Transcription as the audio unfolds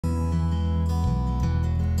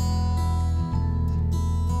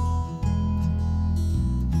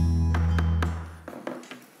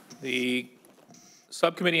The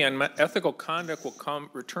Subcommittee on Ethical Conduct will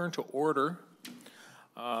return to order.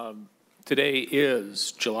 Today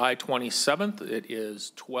is July 27th. It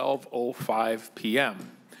is 12:05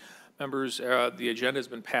 p.m. Members, the agenda has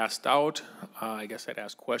been passed out. I guess I'd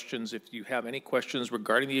ask questions. If you have any questions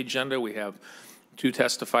regarding the agenda, we have two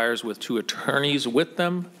testifiers with two attorneys with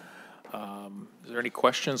them. Is there any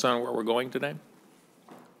questions on where we're going today?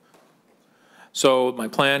 So my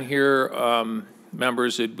plan here,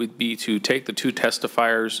 members, it would be to take the two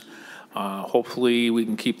testifiers. Hopefully we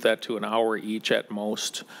can keep that to an hour each at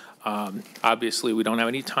most. Obviously, we don't have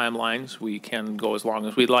any timelines. We can go as long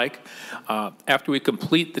as we'd like. After we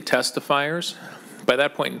complete the testifiers, by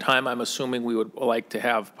that point in time, I'm assuming we would like to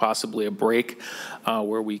have possibly a break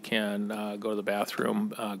where we can go to the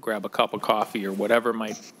bathroom, grab a cup of coffee or whatever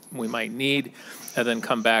we might need, and then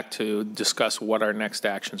come back to discuss what our next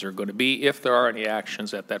actions are going to be, if there are any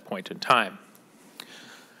actions at that point in time.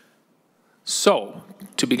 So,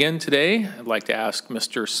 to begin today, I'd like to ask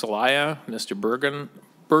Mr. Celaya, Mr.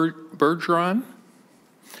 Bergeron,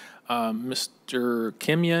 Mr.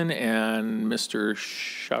 Kimian, and Mr.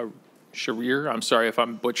 Sharir. I'm sorry if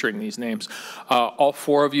I'm butchering these names. All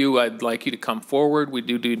four of you, I'd like you to come forward. We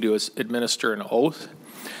do need to administer an oath.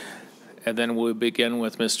 And then we'll begin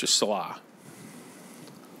with Mr. Salah.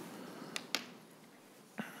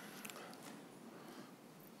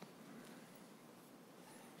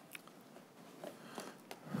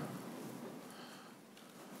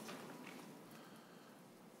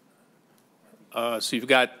 So you've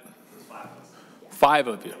got five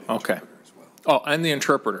of you. Okay. Oh, and the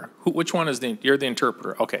interpreter. Which one is you're the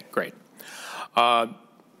interpreter? Okay, great.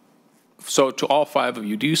 So to all five of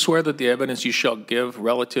you, do you swear that the evidence you shall give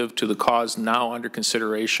relative to the cause now under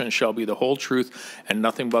consideration shall be the whole truth and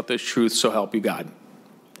nothing but the truth, so help you God?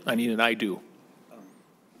 I need an I do.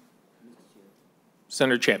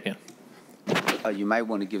 Senator Champion. You might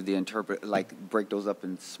want to give the interpreter, break those up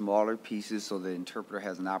in smaller pieces so the interpreter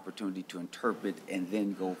has an opportunity to interpret and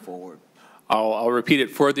then go forward. I'll repeat it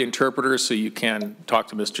for the interpreter so you can talk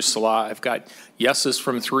to Mr. Salah. I've got yeses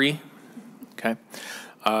from 3. Okay.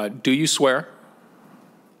 Do you swear?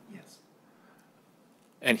 Yes.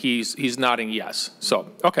 And he's nodding yes. So,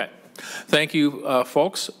 okay. Thank you,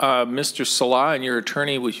 folks. Mr. Salah and your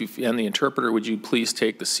attorney and the interpreter, would you please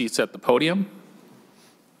take the seats at the podium?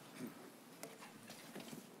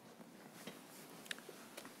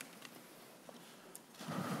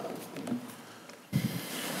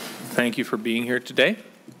 Thank you for being here today.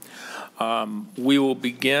 We will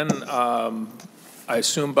begin, I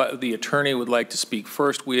assume the attorney would like to speak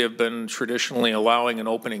first. We have been traditionally allowing an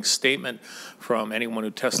opening statement from anyone who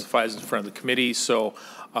testifies in front of the committee. So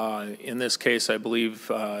in this case, I believe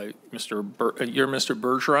you're Mr.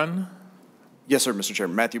 Bergeron? Yes, sir, Mr.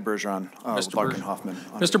 Chairman. Matthew Bergeron, Clark and Hoffman.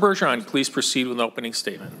 Mr. Bergeron, please proceed with an opening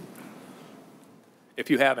statement, if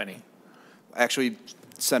you have any. Actually,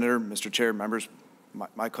 Senator, Mr. Chair, members,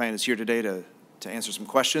 my client is here today to answer some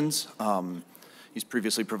questions. He's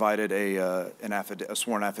previously provided a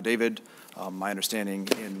sworn affidavit. My understanding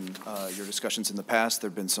in your discussions in the past, there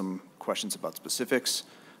have been some questions about specifics,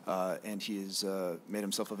 and he has made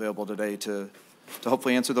himself available today to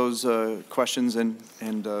hopefully answer those questions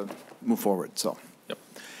and move forward. So, yep.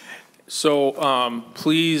 So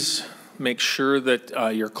please make sure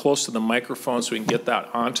that you're close to the microphone so we can get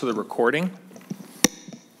that onto the recording.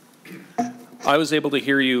 I was able to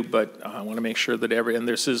hear you, but I want to make sure that and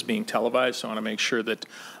this is being televised, so I want to make sure that,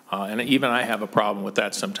 and even I have a problem with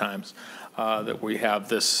that sometimes, that we have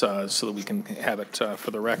this so that we can have it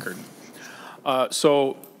for the record.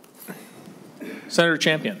 So, Senator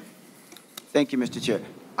Champion. Thank you, Mr. Chair.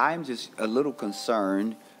 I'm just a little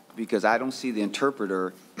concerned because I don't see the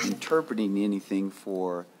interpreter interpreting anything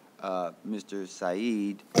for Mr.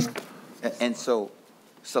 Saeed, and so,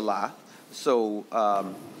 Salah.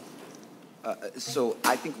 So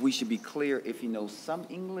I think we should be clear if he knows some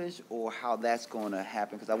English or how that's going to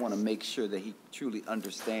happen, because I want to make sure that he truly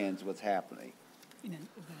understands what's happening.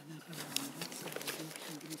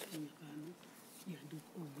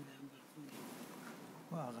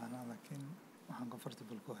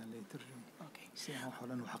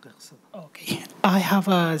 Okay. I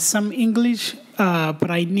have some English, but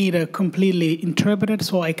I need a completely interpreted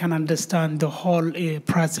so I can understand the whole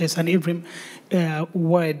process and every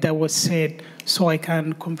word that was said, so I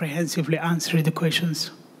can comprehensively answer the questions.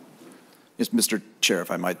 Yes, Mr. Chair, if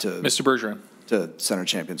I might, Mr. Bergeron. To Senator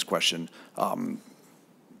Champion's question,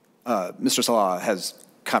 Mr. Salah has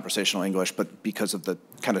conversational English, but because of the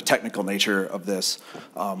kind of technical nature of this,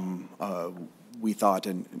 we thought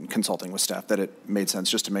in consulting with staff that it made sense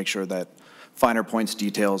just to make sure that finer points,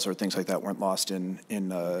 details, or things like that weren't lost in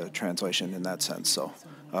translation in that sense. So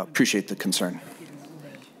appreciate the concern.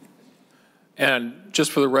 And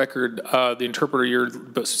just for the record, the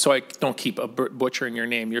interpreter, so I don't keep butchering your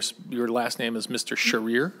name, your last name is Mr.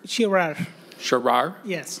 Sharir? Shirar. Sharar?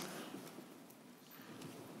 Yes.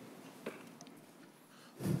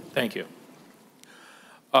 Thank you.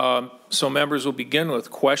 So members will begin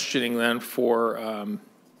with questioning then for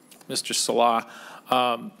Mr. Salah.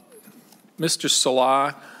 Mr.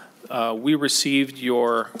 Salah, we received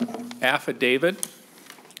your affidavit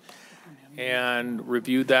and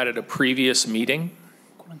reviewed that at a previous meeting.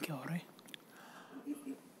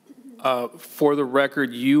 For the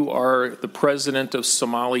record, you are the president of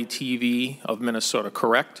Somali TV of Minnesota,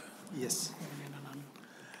 correct? Yes.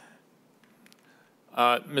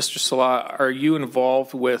 Mr. Salah, are you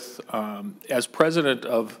involved with, as president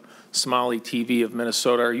of Somali TV of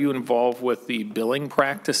Minnesota, are you involved with the billing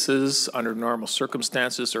practices under normal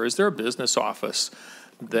circumstances, or is there a business office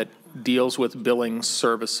that deals with billing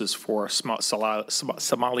services for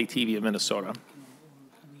Somali TV of Minnesota?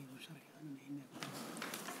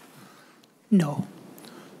 No.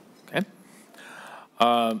 Okay.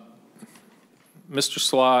 Mr.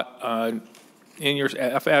 Salah, in your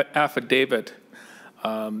affidavit,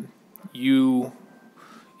 you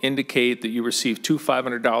indicate that you received two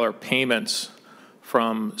 $500 payments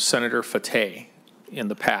from Senator Fateh in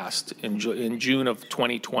the past, in June of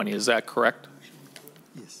 2020. Is that correct?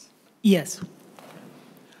 Yes. Yes.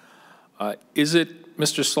 Is it,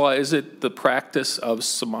 Mr. Salah, is it the practice of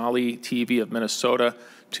Somali TV of Minnesota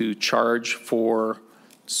to charge for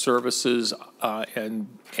services and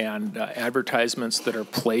advertisements that are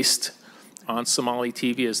placed on Somali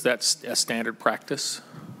TV? Is that a standard practice?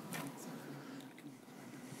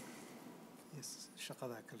 Yes.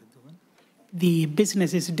 Shaqada kala duwan. The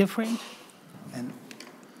business is different. And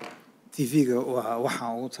TV-ga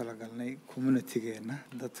waxaan ugu talagalnay community-geena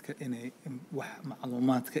dadka inay wax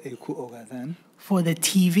macluumaadka ay ku ogaadaan. For the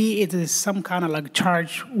TV, it is some kind of like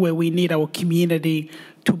charge where we need our community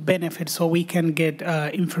to benefit so we can get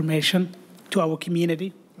information to our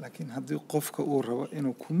community. Laakiin haddii qofka uu rabo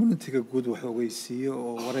inuu community-ga guud wax ogeysiiyo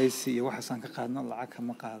oo waraysi iyo waxaasaan ka qaadno lacag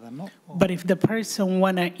kama qaadano. But if the person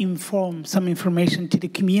want to inform some information to the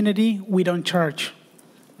community, we don't charge.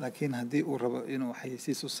 Laakiin haddii uu rabo inuu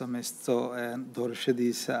xayeysiis u samaysto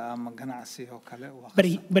doorashadiisa ama ganacsi oo kale.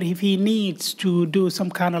 But if he needs to do some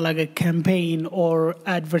kind of like a campaign or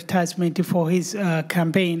advertisement for his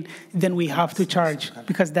campaign, then we have to charge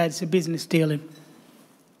because that's a business deal.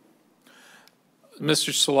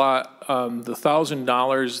 Mr. Salah, the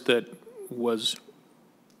 $1,000 that was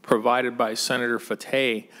provided by Senator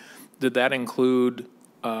Fateh, did that include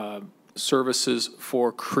services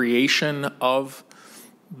for creation of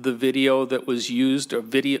the video that was used, or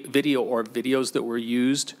video or videos that were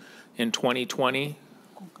used in 2020?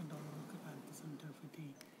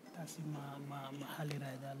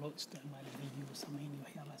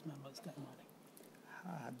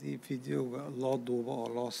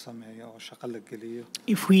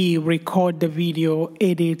 If we record the video,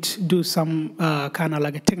 edit, do some kind of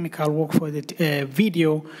like a technical work for the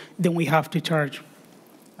video, then we have to charge.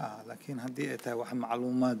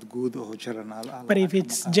 But if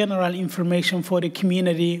it's general information for the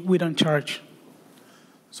community, we don't charge.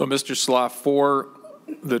 So, Mr. Salah, for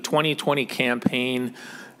the 2020 campaign,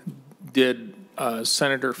 did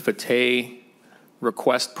Senator Fateh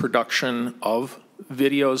request production of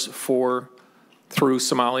videos through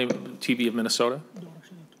Somali TV of Minnesota?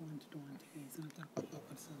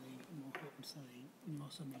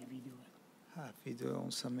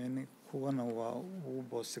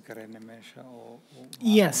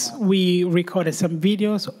 Yes, we recorded some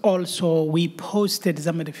videos. Also, we posted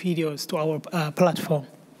some of the videos to our platform.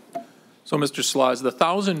 So, Mr. Salah, is the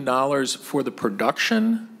 $1,000 for the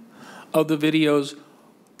production of the videos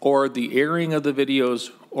or the airing of the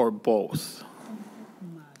videos or both?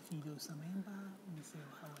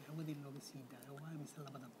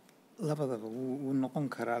 labadaba wuu noqon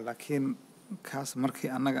karaa laakiin kaas markii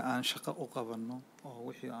annaga aan shaqo u qabanno oo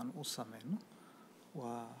wixii aan u samayno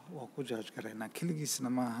waa ku jaaj garaynaa keligiisna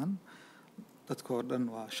maahan dadka oo dhan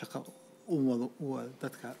waa shaqo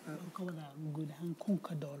dadka guud ahaan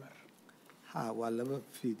 $1,000. waa laba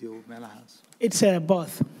video meelahaas. It's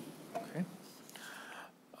both. Okay.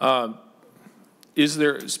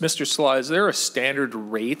 Mr. Salah, is there a standard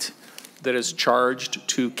rate that is charged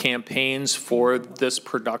to campaigns for this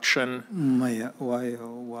production? maya waayo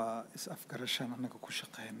waa is-afgarashaan annaga ku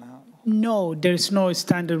shaqeynaa. No, there's no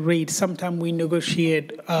standard rate. Sometimes we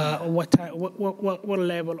negotiate what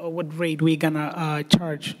level or what rate we're gonna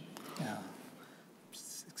charge.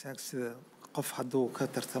 sida qof hadduu ka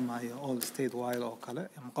tartamayo all state wide oo kale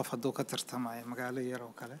ama qof hadduu ka tartamayo magaalo yar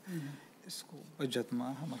oo kale isku budget ma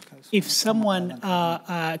aha markaas. If someone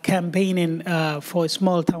campaigning for a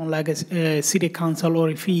small town like a city council, or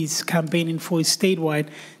if he's campaigning for a statewide,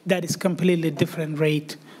 that is completely different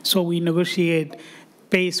rate. So we negotiate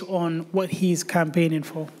based on what he's campaigning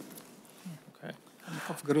for.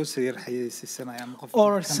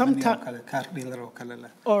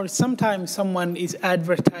 Or sometimes someone is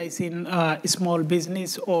advertising a small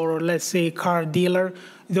business, or let's say car dealer.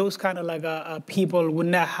 Those kind of like people would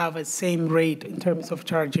not have a same rate in terms of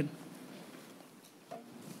charging.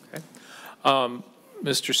 Okay.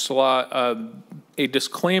 Mr. Salah, a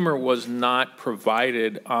disclaimer was not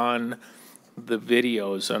provided on the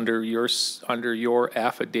videos under your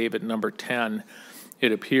affidavit number 10.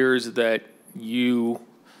 It appears that you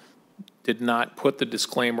did not put the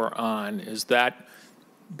disclaimer on. Is that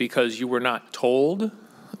because you were not told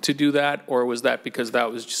to do that, or was that because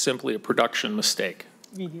that was simply a production mistake?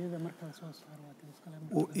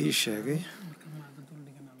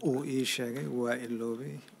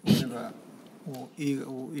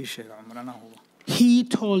 He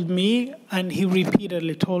told me, and he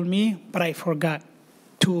repeatedly told me, but I forgot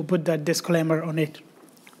to put that disclaimer on it.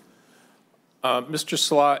 Mr.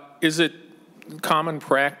 Salah, is it common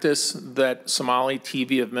practice that Somali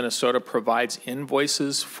TV of Minnesota provides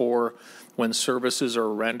invoices for when services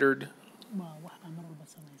are rendered?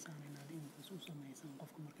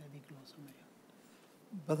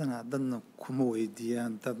 badanaa dadna kuma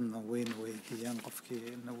weydiiyaan dadna wayna weydiiyaan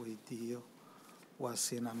qofkii na weydiiyo waa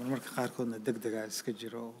siinaa marmarka qaarkoodna degdegaa iska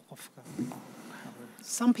jiro qofka.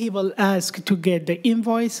 Some people ask to get the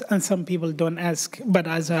invoice, and some people don't ask. But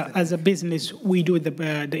as a business, we do the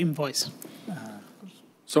invoice.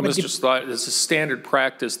 So, Mr. Slott, it's a standard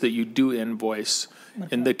practice that you do invoice.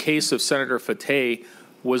 In the case of Senator Fateh,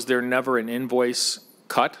 was there never an invoice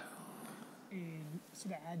cut?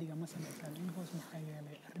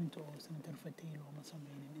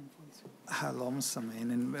 looma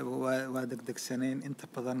sameynin waa degdegsanayn inta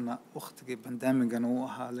badanna waqtigii bandamigan uu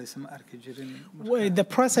ahaa laysma arki jirin. The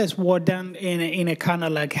process was done in a kind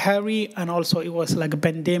of like hurry, and also it was like a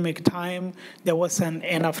pandemic time. There wasn't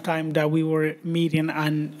enough time that we were meeting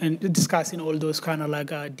and discussing all those kind of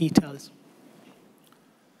like details.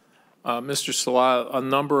 Mr. Salah, a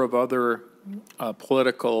number of other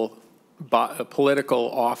political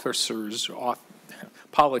officers,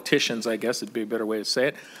 politicians, I guess would be a better way to say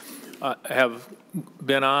it, have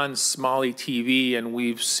been on Somali TV, and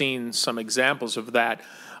we've seen some examples of that.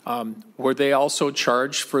 Were they also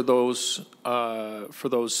charged for those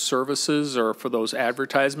services or for those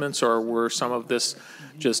advertisements, or were some of this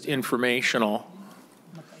just informational?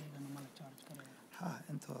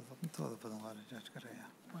 intooda badan waa la jaaj garaya.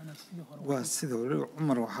 waa sida weli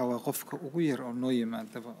cumar waxaa waa qofka ugu yar oo noo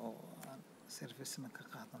yimaadaba oo aan servicena ka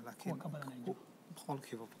qaadan, laakiin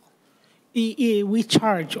boqolkiiba boqol. We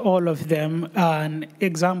charge all of them. An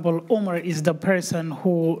example, Omar is the person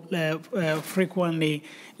who less frequently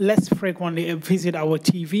visit our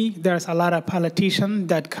TV. There's a lot of politicians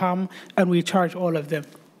that come, and we charge all of them.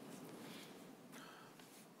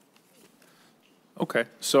 Okay,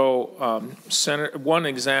 so one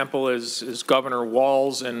example is Governor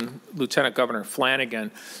Walz and Lieutenant Governor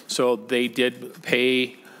Flanagan. So they did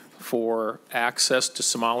pay for access to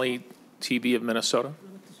Somali TV of Minnesota?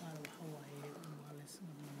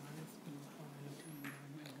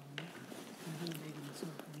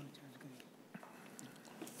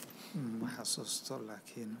 xasuusto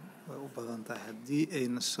laakiin way u badan tahay haddii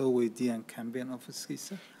ayna soo weydiiyaan campaign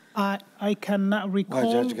office-kiisa. I cannot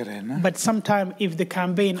recall, but sometimes if the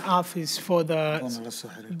campaign office for the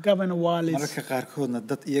Governor Wallace, mararka qaarkoodna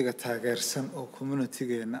dad iyaga taageersan oo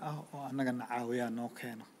community-geena ah oo annagana caawiyaa noo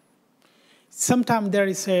keeno. Sometimes there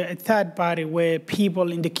is a third party where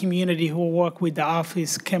people in the community who work with the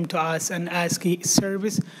office came to us and ask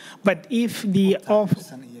service. But if the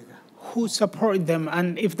office who support them,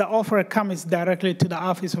 and if the offer comes directly to the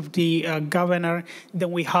office of the governor,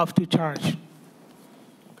 then we have to charge.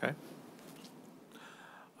 Okay.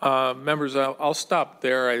 Members, I'll stop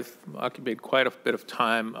there. I've occupied quite a bit of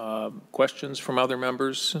time. Questions from other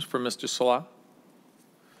members for Mr. Salah?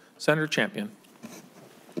 Senator Champion.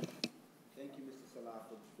 Thank you, Mr. Salah,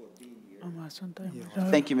 for being here.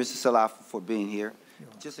 Thank you, Mr. Salah, for being here.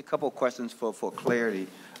 Just a couple of questions for clarity.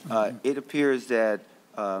 It appears that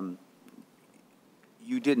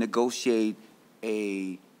you did negotiate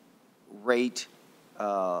a rate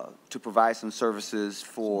to provide some services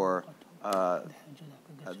for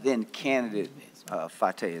then candidate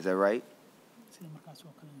Fateh, is that right?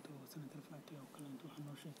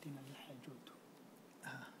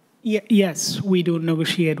 Yes, we do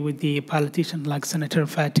negotiate with the politician like Senator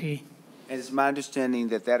Fateh. And it's my understanding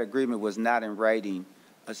that that agreement was not in writing.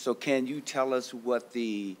 So can you tell us what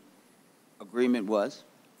the agreement was?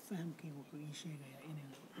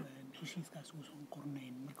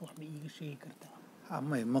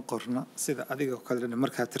 may ma qorna sida adiga kale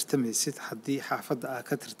markaa tartamaysid haddii xaafadda aad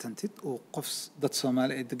ka tartantid oo qof dad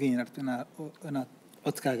Soomaali ay degan yihiin inaad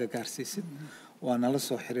codkaaga gaarsiisid waa nala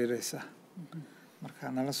soo xiriiraysaa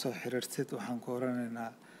markaa nala soo xiriirtid waxaan ku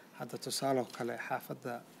oranaynaa hadda tusaale kale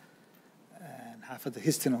xaafadda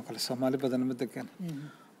Houston oo kale Soomaali badan ma degan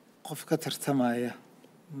qof ka tartamaya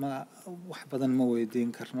ma wax badan ma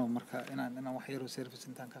weydiin karno marka inaan wax yar oo service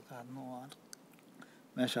intaan ka qaadno oo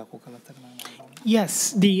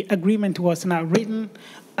Yes, the agreement was not written,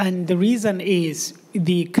 and the reason is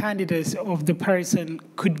the candidates of the person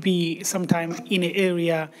could be sometime in an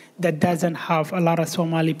area that doesn't have a lot of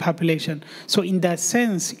Somali population. So in that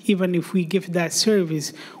sense, even if we give that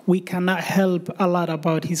service, we cannot help a lot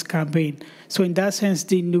about his campaign. So in that sense,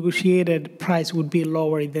 the negotiated price would be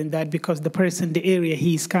lower than that because the person, the area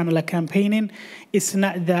he's kind of like campaigning, is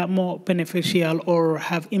not that more beneficial or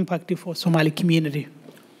have impact for Somali community.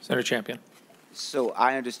 Senator Champion. So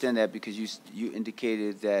I understand that because you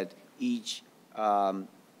indicated that each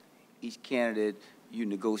candidate you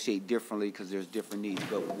negotiate differently because there's different needs.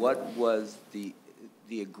 But what was the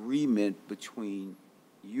agreement between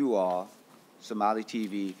you all, Somali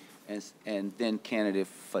TV, and then candidate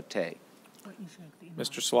Fateh?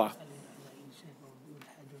 Mr. Salah.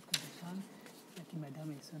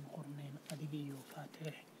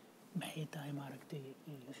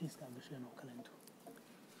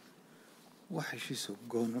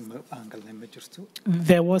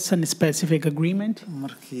 There was a specific agreement.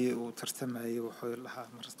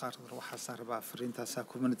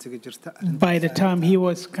 By the time he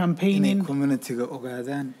was campaigning,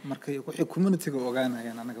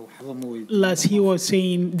 as he was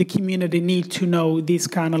saying, the community needs to know these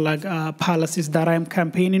kind of like policies that I'm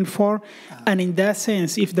campaigning for. And in that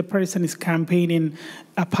sense, if the person is campaigning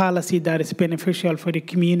a policy that is beneficial for the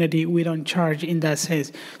community, we don't charge in that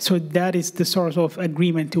sense. So that is the source of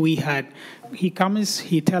agreement we had. He comes,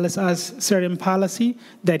 he tells us certain policy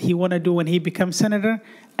that he want to do when he becomes senator,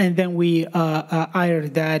 and then we hire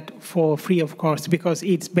that for free of course because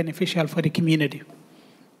it's beneficial for the community.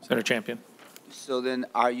 Senator Champion. So then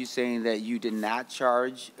are you saying that you did not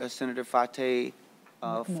charge Senator Fateh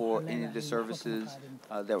for any of the services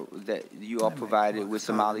that you all provided with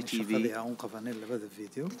Somali TV?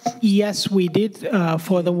 Yes, we did.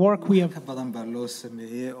 For the work we have.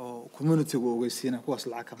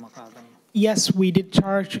 Yes, we did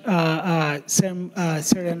charge some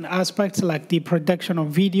certain aspects like the production of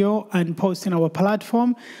video and posting our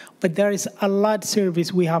platform, but there is a lot of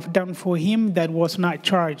service we have done for him that was not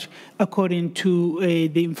charged according to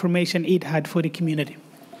the information it had for the community.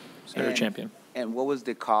 Senator Champion. And what was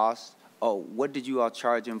the cost? Oh, what did you all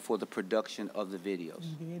charge him for the production of the videos?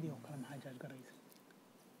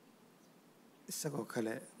 isagoo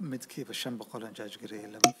kale midkiiba 500 aan jaaj gareeyay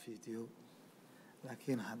laba video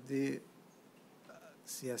laakiin haddii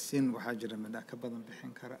siyaasiin waxaa jira midna ka badan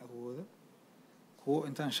bixin kara awooda kuwa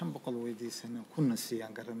intaan 500 weydiisanay kuna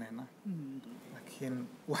siiyaan garanayna laakiin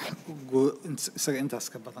wax isaga intaas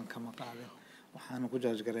ka badan kama qaadin waxaan ku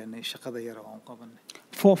jaaj gareynay shaqada yar oo aan qabanay.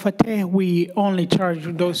 For Fateh, we only charge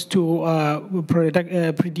those two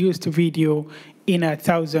produced video in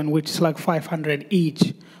 1,000, which is like 500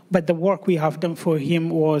 each. But the work we have done for him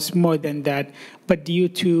was more than that. But due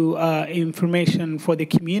to information for the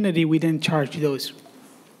community, we didn't charge those.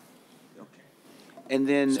 Okay. And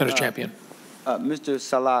then, Senator Champion. Mr.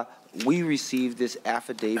 Salah, we received this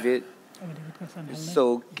affidavit.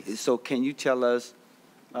 So can you tell us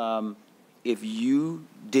if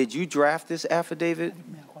did you draft this affidavit?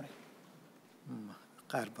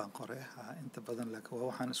 qaar baan qoray inta badan laakiin waa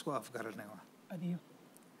waxaan isku afgaranay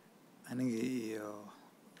aniga iyo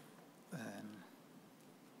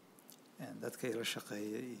dadka ila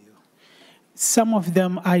shaqeeya iyo Some of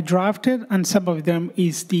them I drafted, and some of them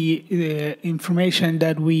is the information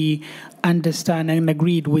that we understand and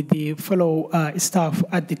agreed with the fellow staff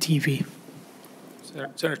at the TV.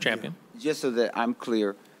 Senator Champion. Just so that I'm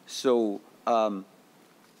clear, so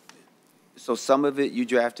so some of it you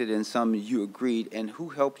drafted and some you agreed, and who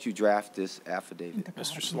helped you draft this affidavit?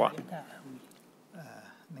 Mr. Salah.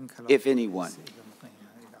 If anyone.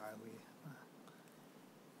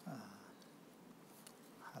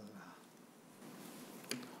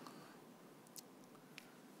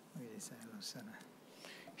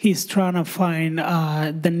 He's trying to find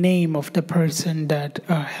the name of the person that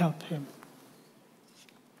helped him.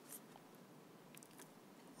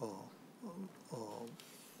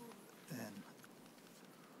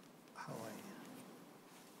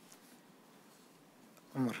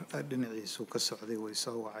 عمر dhinaciisu ka socday way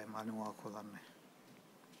soo wacay maalin waa kulanay.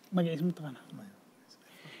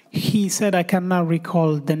 He said, I cannot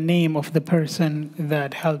recall the name of the person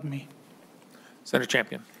that helped me. Senator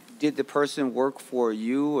Champion. Did the person work for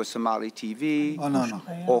you or Somali TV? Oh, no.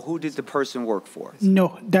 Or who did the person work for?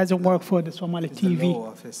 No, doesn't work for the Somali He's the TV. law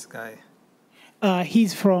office guy.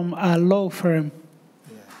 He's from a law firm.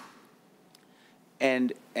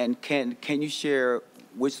 And can you share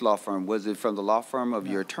which law firm? Was it from the law firm of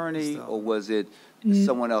your attorney, or was it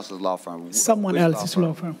someone else's law firm? Someone Which else's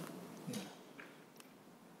law firm.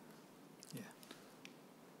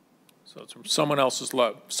 So it's from someone else's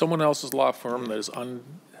law firm that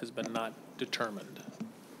has been not determined.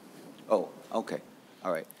 Oh, okay,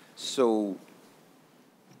 all right. So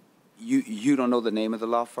you don't know the name of the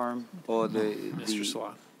law firm or Mr.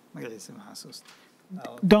 Salah. magaciisa ma xasuusta.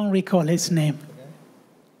 Don't recall his name.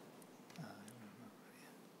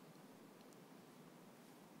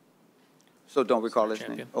 So don't recall his name?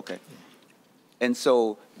 Champion. Okay. And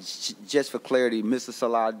so, just for clarity, Mr.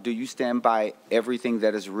 Salah, do you stand by everything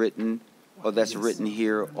that is written or that's written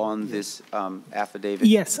here on this affidavit?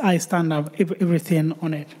 Yes, I stand up everything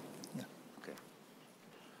on it. Okay.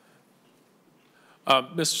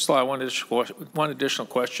 Mr. Salah, one additional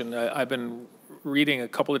question. I've been reading a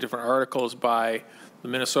couple of different articles by the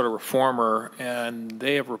Minnesota Reformer, and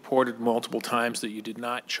they have reported multiple times that you did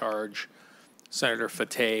not charge Senator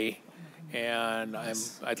Fateh. And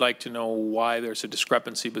I'd like to know why there's a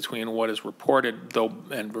discrepancy between what is reported,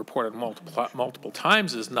 and reported multiple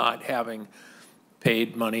times as not having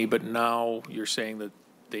paid money, but now you're saying that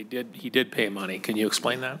he did pay money. Can you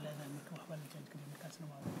explain that?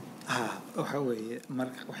 waxa weeye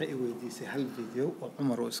marka waxay i weydiisay hal video oo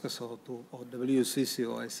Cumar oo iska soo duub oo WCC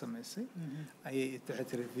oo ay sameysay ayay waxay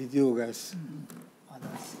tiri videogaas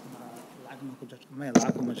lacag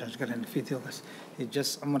ma judge garan videogaas he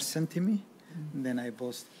just Cumar sent me then I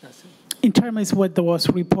post that's it. In terms of what was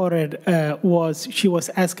reported was she was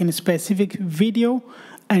asking a specific video,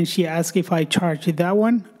 and she asked if I charged that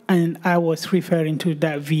one, and I was referring to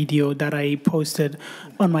that video that I posted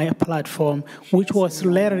on my platform, which was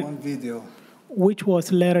later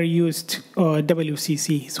used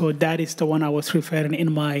WCC. So that is the one I was referring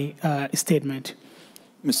in my statement.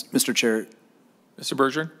 Mr. Chair, Mr.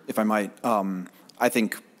 Bergeron? if I might, I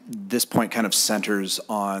think this point kind of centers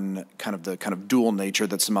on the dual nature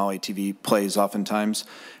that Somali TV plays oftentimes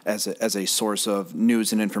as a source of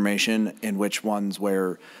news and information, in which ones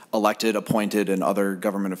where elected, appointed, and other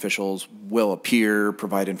government officials will appear,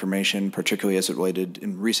 provide information, particularly as it related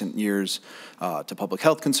in recent years to public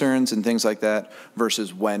health concerns and things like that,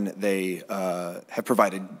 versus when they have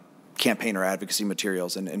provided campaign or advocacy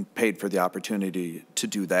materials and paid for the opportunity to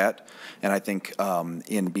do that. And I think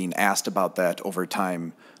in being asked about that over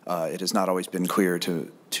time, it has not always been clear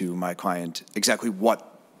to my client exactly what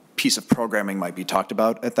piece of programming might be talked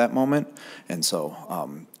about at that moment. And so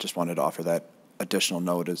just wanted to offer that additional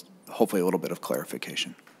note as hopefully a little bit of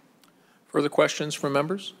clarification. Further questions from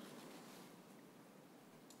members?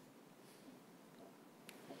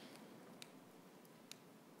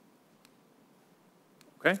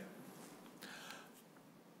 Okay.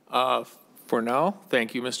 For now,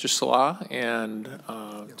 thank you, Mr. Salah, and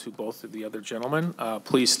to both of the other gentlemen.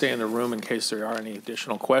 Please stay in the room in case there are any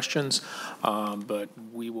additional questions, but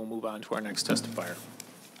we will move on to our next testifier.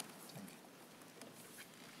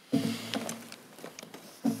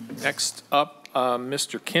 Next up,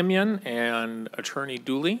 Mr. Kimyan and Attorney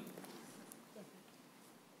Dooley.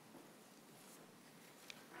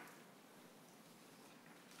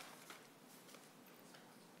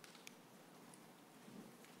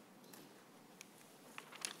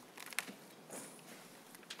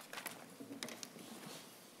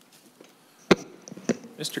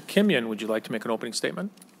 Mr. Kimyan, would you like to make an opening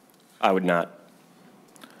statement? I would not.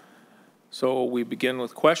 So we begin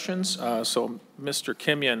with questions. So, Mr.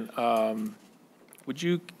 Kimyan, would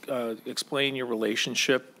you explain your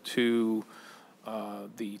relationship to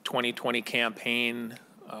the 2020 campaign?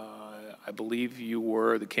 I believe you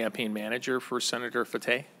were the campaign manager for Senator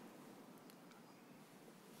Fateh?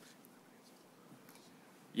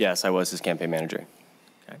 Yes, I was his campaign manager.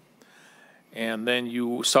 Okay. And then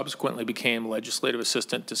you subsequently became legislative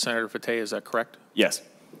assistant to Senator Fateh, is that correct? Yes.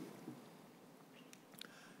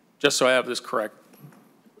 Just so I have this correct,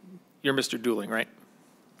 you're Mr. Dooling, right?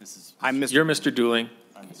 I'm Mr. You're Mr. Dooling?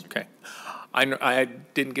 I'm Mr. Okay. I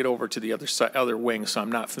didn't get over to the other side, other wing, so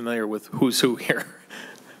I'm not familiar with who's who here.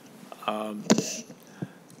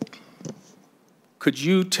 Could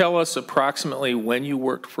you tell us approximately when you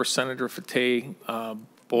worked for Senator Fateh,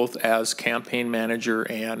 both as campaign manager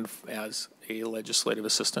and as a legislative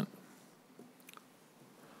assistant?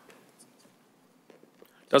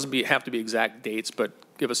 Doesn't have to be exact dates, but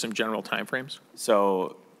give us some general timeframes.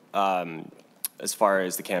 So as far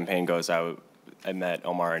as the campaign goes, I met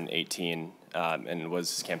Omar in 2018 and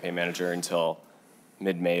was his campaign manager until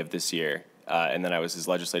mid-May of this year. And then I was his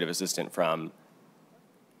legislative assistant from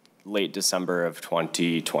late December of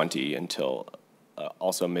 2020 until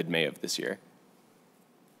also mid-May of this year.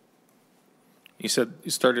 You said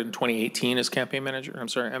you started in 2018 as campaign manager? I'm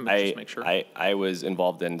sorry, I'm just make sure. I was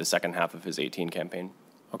involved in the second half of his 2018 campaign.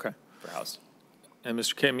 Okay. For House. And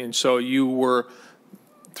Mr. Kamian, so you were,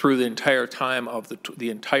 through the entire time of the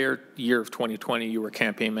entire year of 2020, you were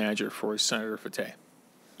campaign manager for Senator Fateh?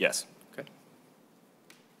 Yes. Okay.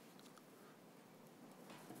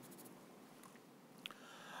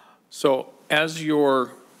 So as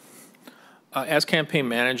as campaign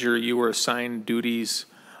manager, you were assigned duties.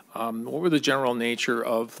 What were the general nature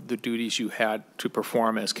of the duties you had to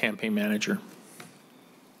perform as campaign manager?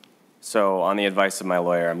 So on the advice of my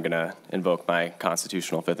lawyer, I'm going to invoke my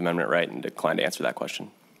constitutional Fifth Amendment right and decline to answer that question.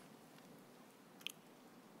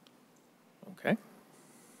 Okay.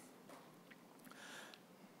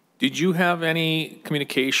 Did you have any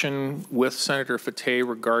communication with Senator Fateh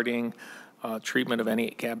regarding treatment of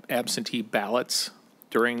any absentee ballots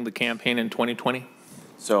during the campaign in 2020?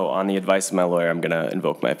 So on the advice of my lawyer, I'm going to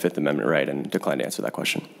invoke my Fifth Amendment right and decline to answer that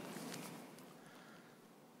question.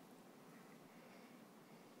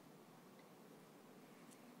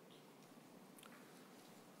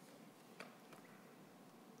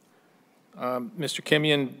 Mr.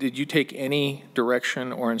 Kimian, did you take any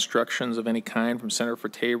direction or instructions of any kind from Senator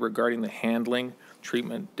Fateh regarding the handling,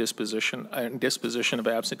 treatment, disposition of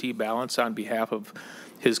absentee ballots on behalf of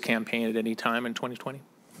his campaign at any time in 2020?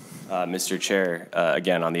 Mr. Chair,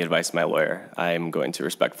 again, on the advice of my lawyer, I am going to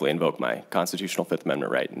respectfully invoke my constitutional Fifth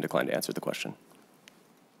Amendment right and decline to answer the question.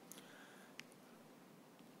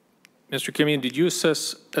 Mr. Kimian, did you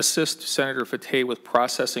assist Senator Fateh with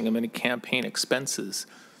processing of any campaign expenses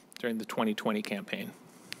during the 2020 campaign?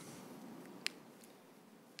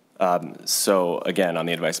 So again, on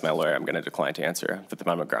the advice of my lawyer, I'm going to decline to answer Fifth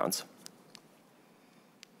Amendment grounds.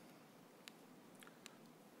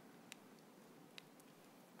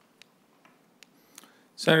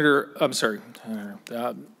 Mr.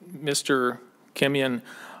 Kimian,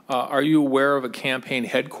 are you aware of a campaign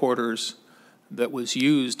headquarters that was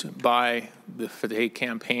used by the Fateh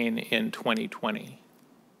campaign in 2020?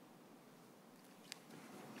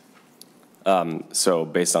 So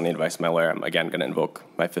based on the advice of my lawyer, I'm again going to invoke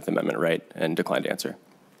my Fifth Amendment right and decline to answer.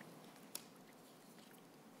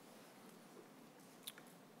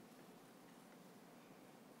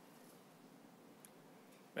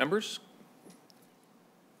 Members?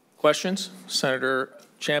 Questions? Senator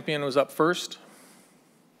Champion was up first.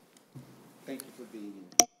 Thank you for being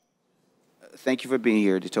here. Thank you for being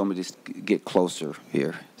here. They told me to get closer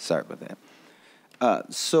here. Sorry about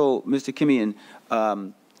that. So, Mr. Kimian,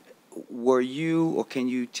 were you, or can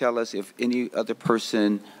you tell us if any other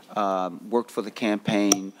person worked for the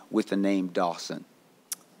campaign with the name Dawson?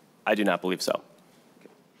 I do not believe so.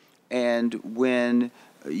 And when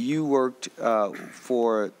you worked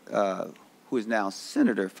for who is now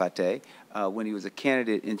Senator Fateh, when he was a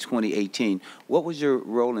candidate in 2018, what was your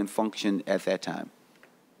role and function at that time?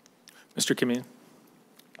 Mr. Kimian?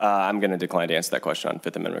 I'm going to decline to answer that question on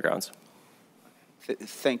Fifth Amendment grounds.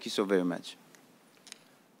 Thank you so very much.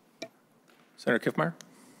 Senator Kiffmeyer?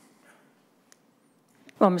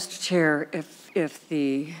 Well, Mr. Chair, if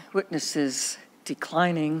the witness is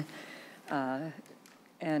declining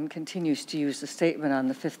and continues to use the statement on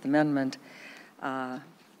the Fifth Amendment, I'm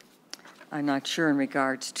not sure in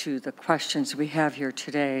regards to the questions we have here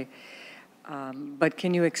today, but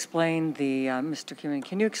can you explain Mr. Kimian,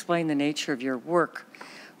 can you explain the nature of your work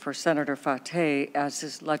for Senator Fateh as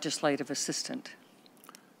his legislative assistant?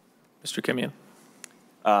 Mr. Kimian?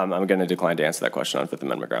 I'm going to decline to answer that question on Fifth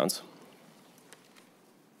Amendment grounds.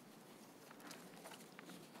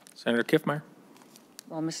 Senator Kiffmeyer?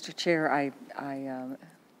 Well, Mr. Chair,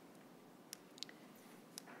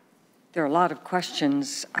 there are a lot of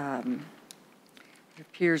questions. It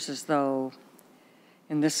appears as though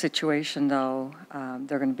in this situation, though,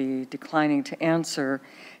 they're going to be declining to answer,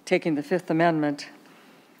 taking the Fifth Amendment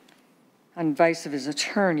on advice of his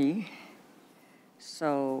attorney.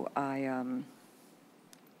 So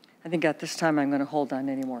I think at this time I'm going to hold on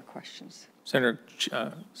any more questions. Senator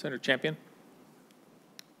Champion?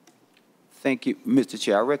 Thank you, Mr.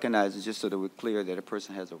 Chair. I recognize it just so that we're clear that a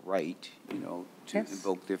person has a right, you know, to Yes.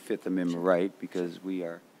 invoke their Fifth Amendment right, because we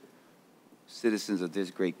are citizens of this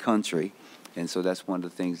great country. And so that's one of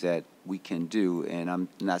the things that we can do. And I'm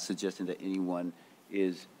not suggesting that anyone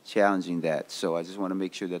is challenging that. So I just want to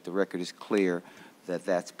make sure that the record is clear that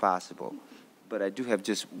that's possible. But I do have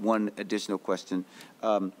just one additional question.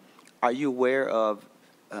 Are you aware of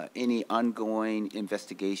any ongoing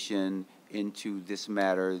investigation into this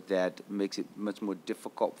matter that makes it much more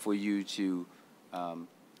difficult for you to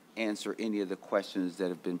answer any of the questions that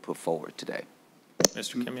have been put forward today?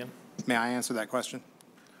 Mr. Kimian. May I answer that question?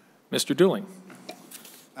 Mr. Dooling.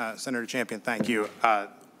 Senator Champion, thank you.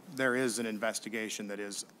 There is an investigation that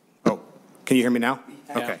is, oh, can you hear me now?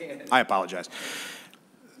 Okay, I apologize.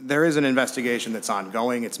 There is an investigation that's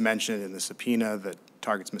ongoing. It's mentioned in the subpoena that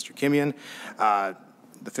targets Mr. Kimian.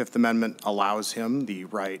 The Fifth Amendment allows him the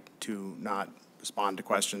right to not respond to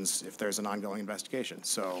questions if there's an ongoing investigation.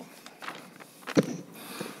 So,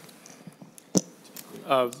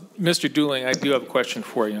 Mr. Dooling, I do have a question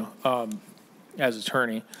for you as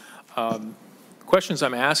attorney. Questions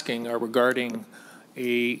I'm asking are regarding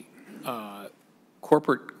a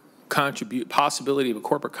possibility of a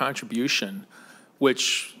corporate contribution,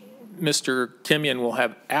 which Mr. Kimian will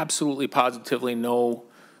have absolutely positively no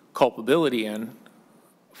culpability in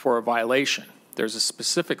for a violation. There's a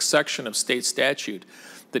specific section of state statute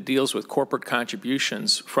that deals with corporate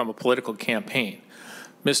contributions from a political campaign.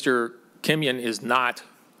 Mr. Kimian is not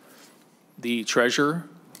the treasurer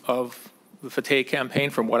of the Fateh campaign,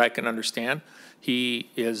 from what I can understand. He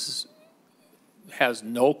has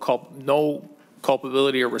no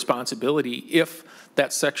culpability or responsibility if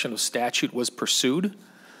that section of statute was pursued.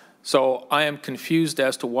 So I am confused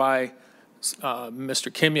as to why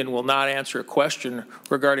Mr. Kimian will not answer a question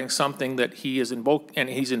regarding something that he is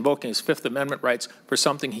he's invoking his Fifth Amendment rights for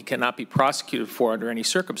something he cannot be prosecuted for under any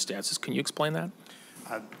circumstances. Can you explain that?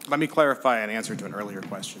 let me clarify an answer to an earlier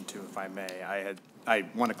question, too, if I may. I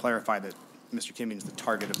want to clarify that Mr. Kimian is the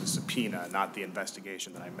target of the subpoena, not the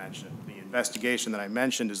investigation that I mentioned. The investigation that I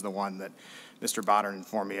mentioned is the one that Mr. Botter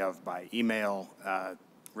informed me of by email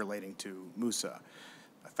relating to Musa,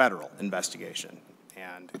 a federal investigation.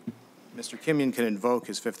 And Mr. Kimian can invoke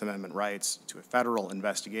his Fifth Amendment rights to a federal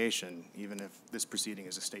investigation, even if this proceeding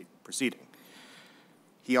is a state proceeding.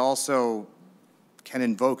 He also can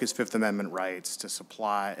invoke his Fifth Amendment rights to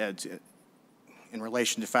supply, in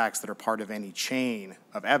relation to facts that are part of any chain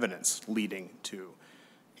of evidence leading to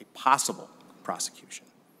a possible prosecution.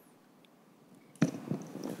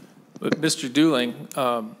 But Mr.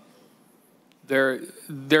 Dooling,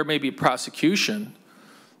 there may be prosecution,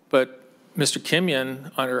 but Mr.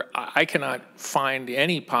 Kimian, I cannot find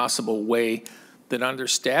any possible way that under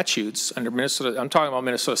statutes, under Minnesota, I'm talking about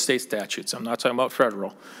Minnesota state statutes, I'm not talking about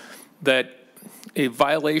federal, that a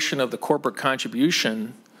violation of the corporate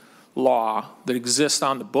contribution law that exists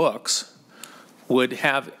on the books would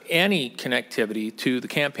have any connectivity to the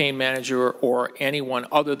campaign manager or anyone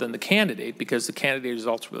other than the candidate, because the candidate is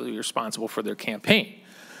ultimately responsible for their campaign.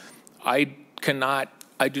 I do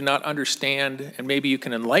not understand, and maybe you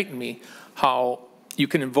can enlighten me, how you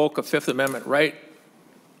can invoke a Fifth Amendment right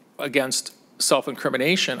against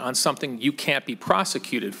self-incrimination on something you can't be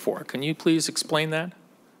prosecuted for. Can you please explain that?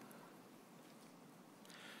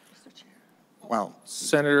 Well,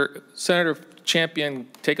 Senator Champion,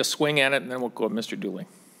 take a swing at it, and then we'll go with Mr. Dooling.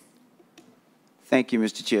 Thank you,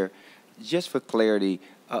 Mr. Chair. Just for clarity,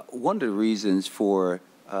 one of the reasons for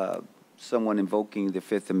someone invoking the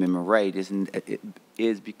Fifth Amendment right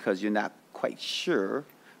is because you're not quite sure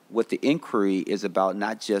what the inquiry is about,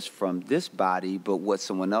 not just from this body, but what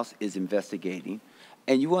someone else is investigating.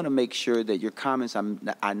 And you want to make sure that your comments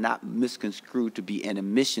are not misconstrued to be an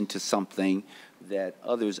admission to something that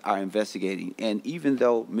others are investigating. And even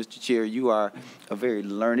though, Mr. Chair, you are a very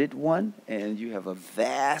learned one and you have a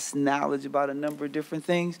vast knowledge about a number of different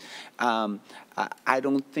things, I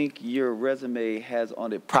don't think your resume has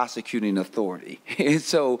on it prosecuting authority. And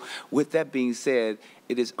so with that being said,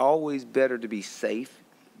 it is always better to be safe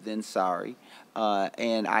than sorry.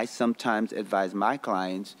 And I sometimes advise my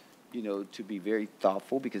clients, you know, to be very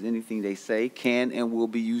thoughtful, because anything they say can and will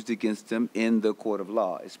be used against them in the court of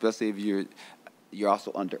law, especially if you're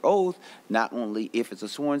also under oath, not only if it's a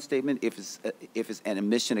sworn statement, if it's an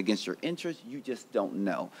admission against your interest, you just don't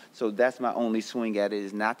know. So that's my only swing at it,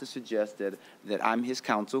 is not to suggest that I'm his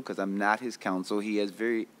counsel, because I'm not his counsel. He has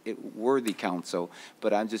very worthy counsel,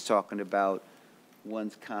 but I'm just talking about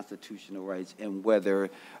one's constitutional rights and whether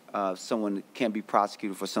someone can be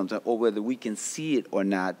prosecuted for something, or whether we can see it or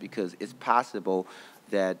not, because it's possible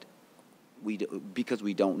that because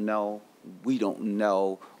we don't know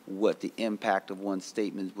what the impact of one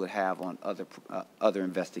statement would have on other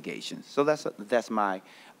investigations. So that's my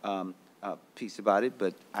piece about it,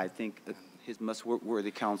 but I think his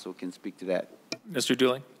must-worthy counsel can speak to that. Mr.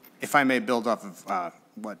 Dooling? If I may build off of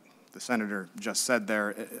what the senator just said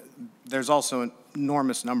there, there's also an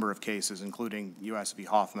enormous number of cases, including U.S. v.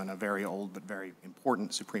 Hoffman, a very old but very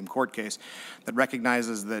important Supreme Court case, that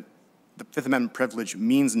recognizes that the Fifth Amendment privilege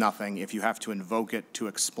means nothing if you have to invoke it to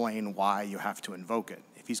explain why you have to invoke it.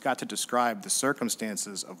 If he's got to describe the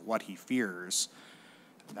circumstances of what he fears,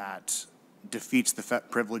 that defeats the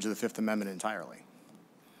privilege of the Fifth Amendment entirely.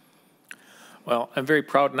 Well, I'm very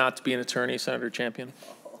proud not to be an attorney, Senator Champion,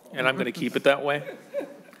 and I'm going to keep it that way.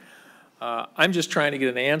 I'm just trying to get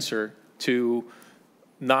an answer to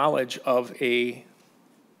knowledge of a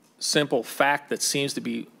simple fact that seems to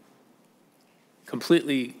be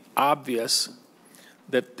completely obvious,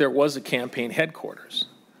 that there was a campaign headquarters.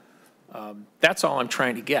 That's all I'm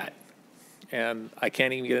trying to get, and I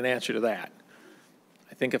can't even get an answer to that.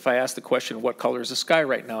 I think if I asked the question, what color is the sky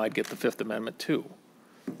right now, I'd get the Fifth Amendment too.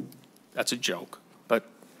 That's a joke, but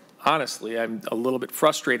honestly, I'm a little bit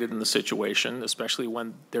frustrated in the situation, especially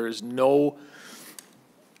when there is no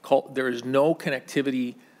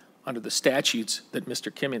connectivity under the statutes that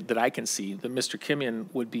Mr. Kimian, that I can see, that Mr.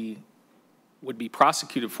 Kimian would be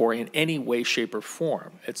prosecuted for in any way, shape, or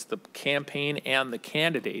form. It's the campaign and the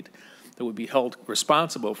candidate that would be held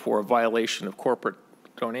responsible for a violation of corporate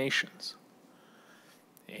donations.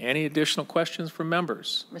 Any additional questions from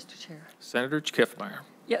members? Mr. Chair. Senator Kiffmeyer.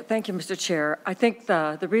 Yeah, thank you, Mr. Chair. I think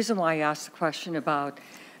the reason why I asked the question about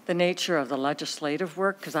the nature of the legislative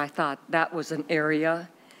work, because I thought that was an area,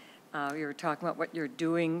 you were talking about what you're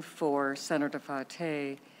doing for Senator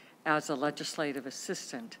Fateh as a legislative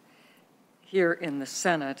assistant here in the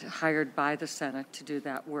Senate, hired by the Senate to do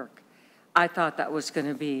that work. I thought that was going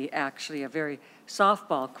to be actually a very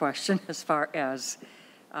softball question as far as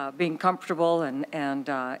being comfortable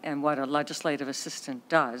and what a legislative assistant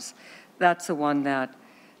does. That's the one that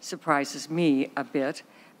surprises me a bit,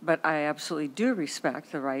 but I absolutely do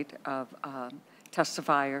respect the right of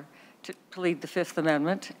testifier to plead the Fifth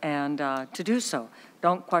Amendment and to do so.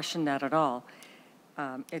 Don't question that at all.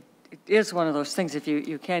 It is one of those things, if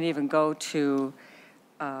you can't even go to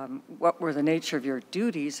what were the nature of your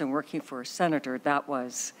duties in working for a senator, that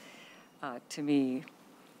was, to me,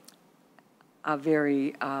 a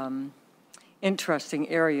very interesting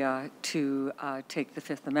area to take the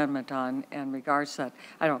Fifth Amendment on in regards to that.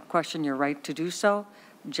 I don't question your right to do so,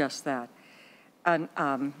 just that. And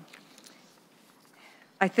I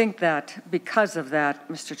think that because of that,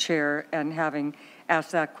 Mr. Chair, and having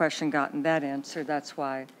asked that question, gotten that answer, that's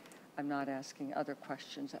why I'm not asking other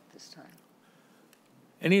questions at this time.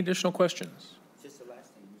 Any additional questions? Just the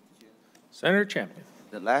last thing, Mr. Chair. Senator Champion.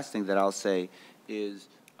 The last thing that I'll say is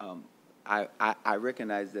I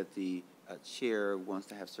recognize that the chair wants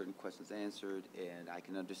to have certain questions answered, and I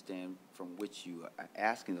can understand from which you are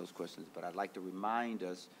asking those questions, but I'd like to remind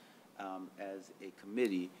us as a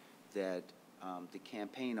committee that the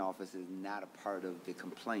campaign office is not a part of the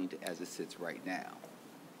complaint as it sits right now.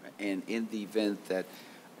 And in the event that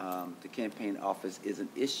the campaign office is an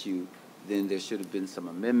issue, then there should have been some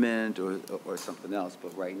amendment or something else.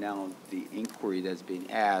 But right now, the inquiry that's being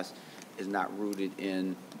asked is not rooted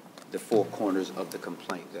in the four corners of the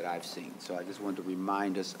complaint that I've seen. So I just wanted to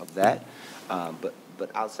remind us of that. But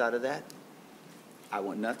outside of that, I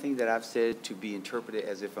want nothing that I've said to be interpreted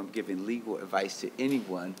as if I'm giving legal advice to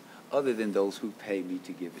anyone other than those who pay me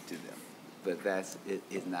to give it to them. But it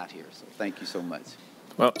is not here. So thank you so much.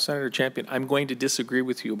 Well, Senator Champion, I'm going to disagree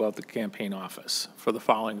with you about the campaign office for the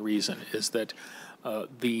following reason, is that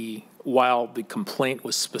while the complaint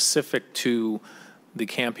was specific to the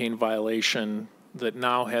campaign violation that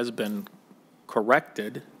now has been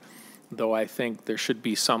corrected, though I think there should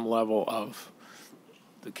be some level of,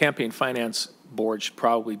 the Campaign Finance Board should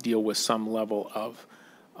probably deal with some level of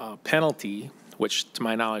penalty, which to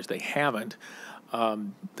my knowledge they haven't.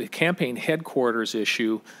 The campaign headquarters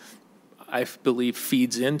issue, I believe,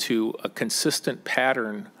 feeds into a consistent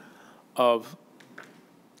pattern of,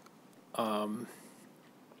 I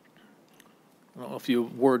don't know if the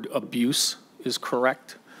word abuse is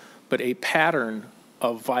correct, but a pattern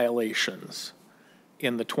of violations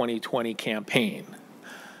in the 2020 campaign.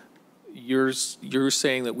 You're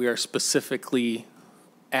saying that we are specifically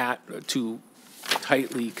to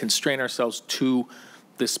tightly constrain ourselves to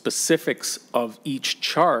the specifics of each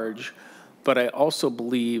charge, but I also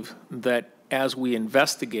believe that as we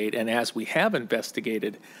investigate, and as we have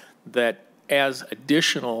investigated, that as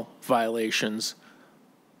additional violations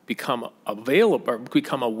become available or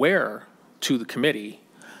become aware to the committee,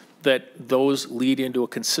 that those lead into a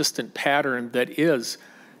consistent pattern that is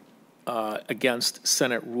against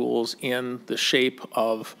Senate rules in the shape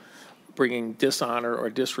of bringing dishonor or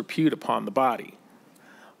disrepute upon the body.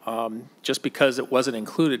 Just because it wasn't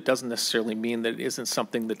included doesn't necessarily mean that it isn't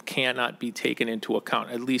something that cannot be taken into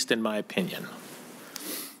account, at least in my opinion.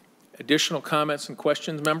 Additional comments and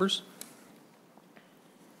questions, members?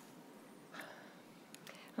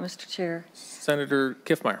 Mr. Chair. Senator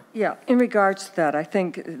Kiffmeyer. Yeah, in regards to that, I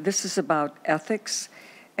think this is about ethics.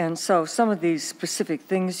 And so some of these specific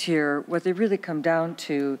things here, what they really come down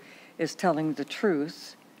to is telling the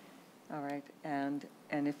truth, all right? And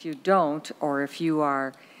if you don't, or if you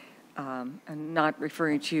are, I'm not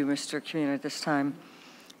referring to you, Mr. Community, at this time,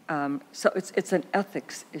 so it's an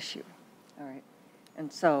ethics issue, all right?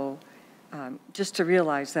 And so just to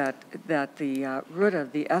realize that the root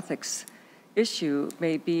of the ethics issue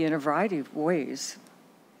may be in a variety of ways.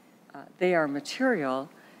 They are material,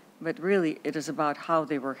 but really it is about how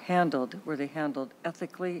they were handled. Were they handled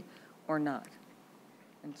ethically or not?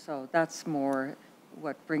 And so that's more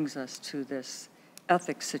what brings us to this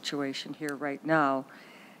ethics situation here right now.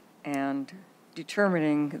 And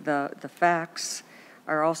determining the facts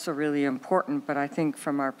are also really important, but I think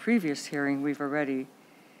from our previous hearing, we've already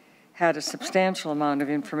had a substantial amount of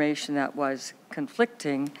information that was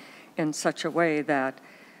conflicting in such a way that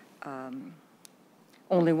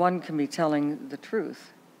only one can be telling the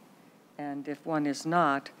truth. And if one is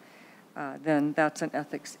not, then that's an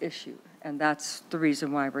ethics issue. And that's the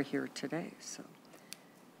reason why we're here today. So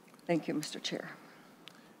thank you, Mr. Chair.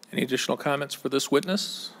 Any additional comments for this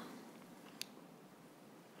witness?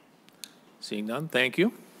 Seeing none, thank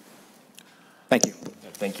you. Thank you.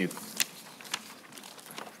 Thank you.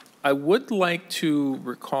 I would like to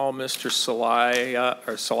recall Mr.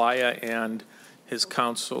 Salaya and his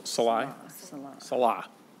counsel, Salah,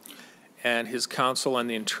 and his counsel and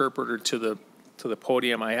the interpreter to the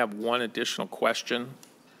podium. I have one additional question.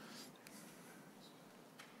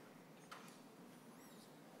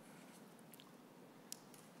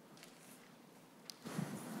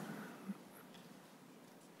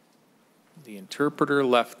 The interpreter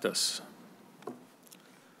left us.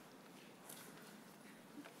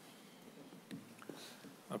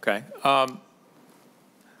 Okay.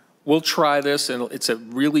 We'll try this, and it's a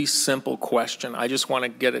really simple question. I just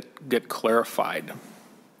want to get clarified.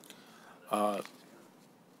 The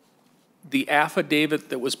affidavit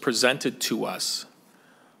that was presented to us,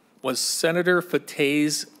 was Senator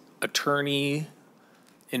Fateh's attorney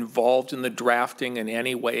involved in the drafting in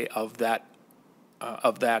any way of that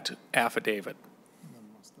affidavit?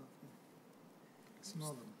 It's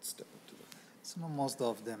not most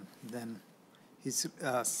of them. Then he's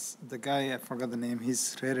the guy, I forgot the name,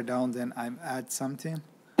 he's read it down, then I add something.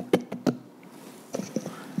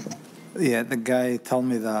 Yeah, the guy told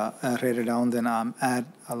me that I read it down, then I add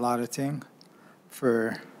a lot of things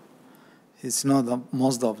for, it's not the,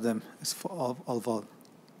 most of them, it's for all vote.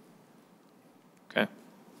 Okay.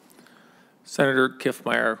 Senator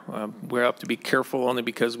Kiffmeyer, we have to be careful only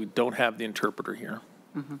because we don't have the interpreter here.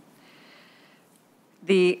 Mm-hmm.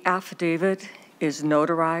 The affidavit is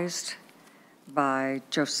notarized by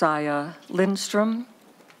Josiah Lindstrom.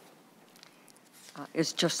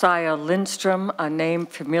 Is Josiah Lindstrom a name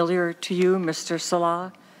familiar to you, Mr.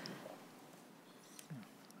 Salah?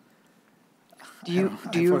 I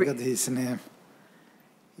forgot his name.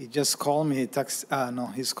 He just called me,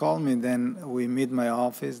 he's called me, then we meet my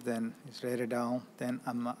office, then he's read it down, then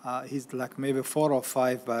he's like maybe 4 or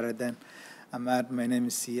 5, but then I'm at, my name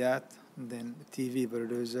is Siat, then TV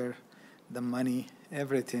producer, the money,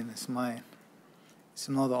 everything is mine. It's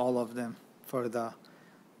not all of them for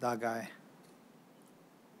that guy.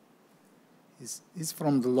 He's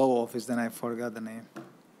from the law office, then I forgot the name.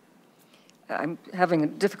 I'm having a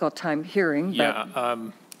difficult time hearing. Yeah,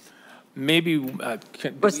 maybe.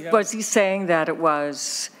 Was he saying that it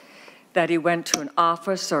was that he went to an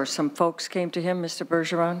office or some folks came to him, Mr.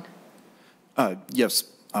 Bergeron? Yes,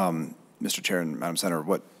 Mr. Chair and Madam Senator,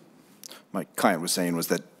 what my client was saying was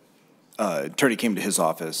that attorney came to his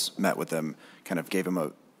office, met with him, kind of gave him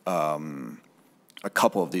a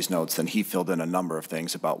couple of these notes, then he filled in a number of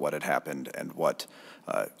things about what had happened and what,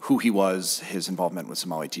 who he was, his involvement with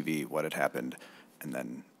Somali TV, what had happened, and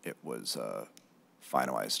then it was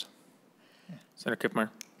finalized. Senator Kiffmeyer.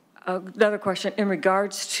 Another question, in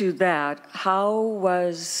regards to that, how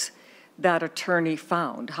was that attorney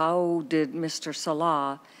found? How did Mr.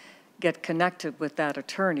 Salah get connected with that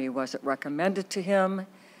attorney? Was it recommended to him?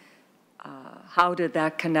 How did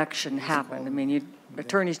that connection happen? I mean,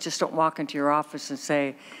 attorneys just don't walk into your office and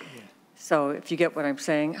say, so if you get what I'm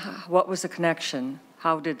saying, what was the connection?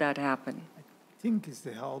 How did that happen? I think it's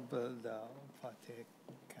the help the Fateh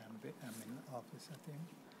campaign, office, I think.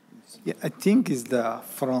 Yeah, I think it's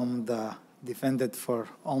from the defendant for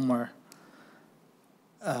Omar.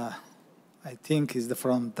 I think it's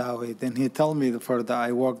from that way. Then he told me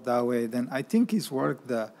I work that way. Then I think he's worked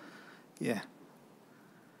I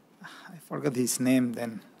forgot his name.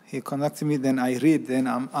 Then he contacted me. Then I read. Then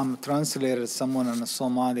I'm translated someone in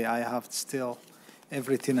Somali. I have still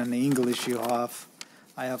everything in English you have.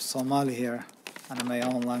 I have Somali here in my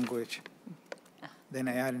own language. Then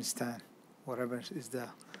I understand whatever is the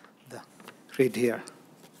read here.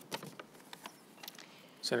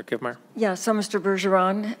 Senator Kiffmeyer? Yeah, so Mr.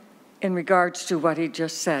 Bergeron, in regards to what he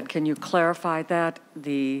just said, can you clarify that,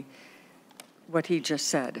 what he just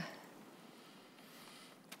said?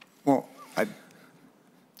 Well,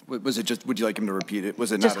 was it just, would you like him to repeat it?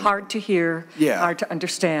 Was it Just not hard to hear, Yeah. hard to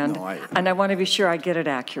understand, No, and I want to be sure I get it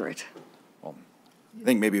accurate. Well, I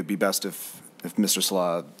think maybe it would be best if Mr.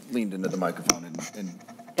 Salah leaned into the microphone and Yeah,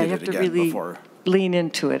 did you have it to again really before. lean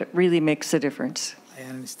into it. It really makes a difference. I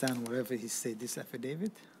understand whatever he say. This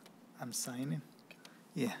affidavit, I'm signing.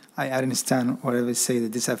 Yeah, I understand whatever he say.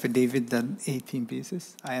 This affidavit, that 18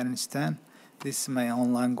 pieces. I understand. This is my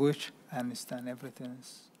own language. I understand everything.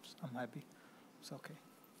 I'm happy. It's okay.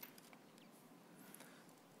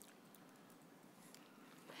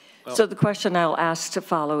 So the question I'll ask to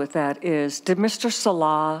follow with that is, did Mr.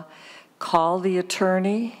 Salah call the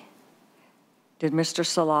attorney? Did Mr.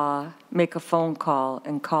 Salah make a phone call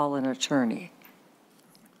and call an attorney?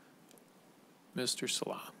 Mr.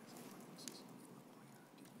 Salah.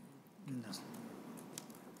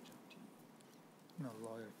 No,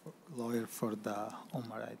 lawyer for the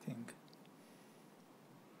Omar, I think.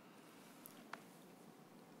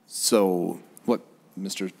 So what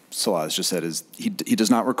Mr. Salah has just said is he does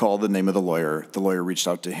not recall the name of the lawyer. The lawyer reached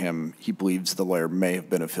out to him. He believes the lawyer may have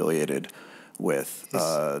been affiliated with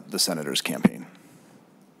the senator's campaign.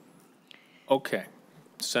 Okay.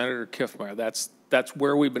 Senator Kiffmeyer, that's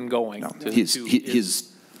where we've been going. No,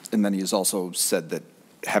 and then he has also said that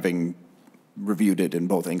having reviewed it in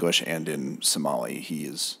both English and in Somali, he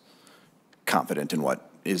is confident in what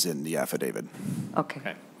is in the affidavit.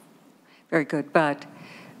 Okay. Very good. But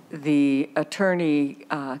the attorney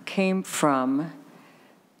came from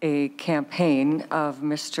a campaign of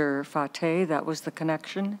Mr. Fateh. That was the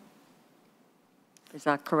connection? Is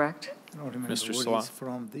that correct? I don't remember Mr. where Salah. he's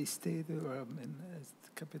from, the state or is the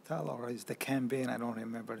capital or is the campaign. I don't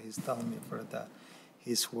remember. He's telling me for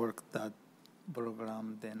his work, that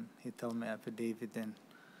program. Then he told me affidavit. Then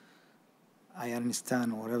I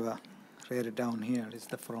understand whatever read it down here is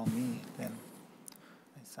from me. Then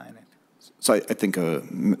I sign it. So I think,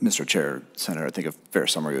 Mr. Chair, Senator, I think a fair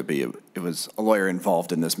summary would be it was a lawyer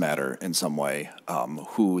involved in this matter in some way.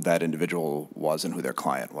 Who that individual was and who their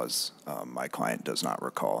client was, my client does not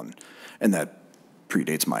recall, and that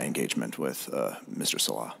predates my engagement with Mr.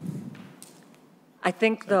 Salah. I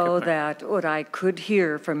think, though, that what I could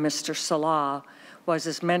hear from Mr. Salah was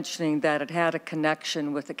his mentioning that it had a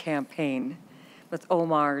connection with the campaign, with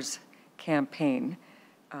Omar's campaign.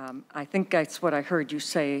 I think that's what I heard you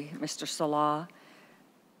say, Mr. Salah.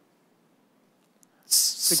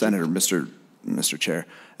 Senator, Mr. Chair,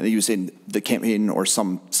 I think you were saying the campaign or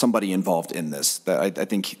somebody involved in this. That I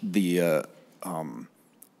think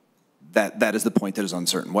that is the point that is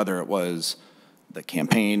uncertain, whether it was the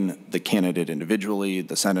campaign, the candidate individually,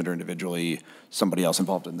 the senator individually, somebody else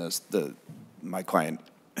involved in this. My client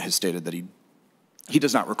has stated that he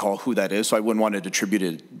does not recall who that is, so I wouldn't want to attribute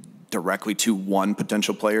it directly to one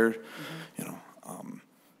potential player,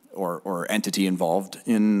 or entity involved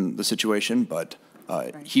in the situation, but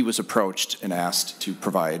right. He was approached and asked to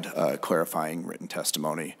provide clarifying written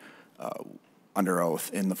testimony under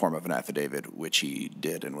oath in the form of an affidavit, which he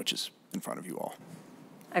did and which is in front of you all.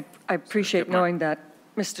 I appreciate knowing that,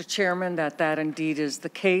 Mr. Chairman, that indeed is the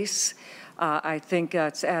case. I think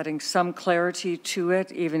that's adding some clarity to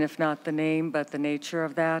it, even if not the name, but the nature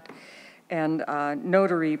of that. And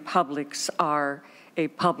notary publics are a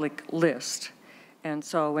public list. And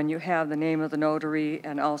so when you have the name of the notary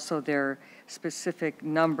and also their specific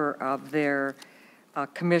number of their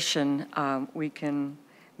commission, we can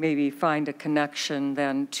maybe find a connection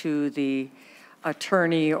then to the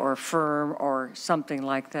attorney or firm or something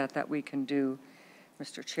like that we can do,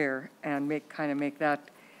 Mr. Chair, and kind of make that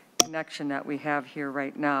connection that we have here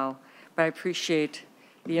right now. But I appreciate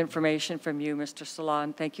the information from you, Mr. Salah,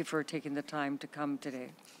 and thank you for taking the time to come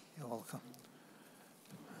today. You're welcome.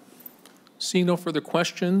 Seeing no further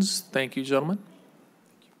questions, thank you, gentlemen.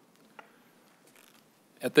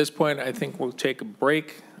 At this point, I think we'll take a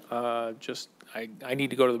break. I need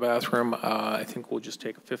to go to the bathroom. I think we'll just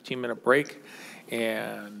take a 15-minute break,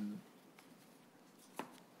 and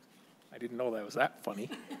I didn't know that was that funny.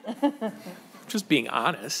 Just being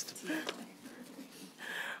honest.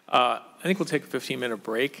 I think we'll take a 15-minute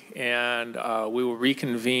break, and we will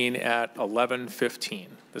reconvene at 11:15.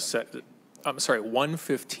 I'm sorry,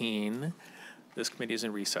 1:15. This committee is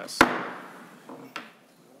in recess.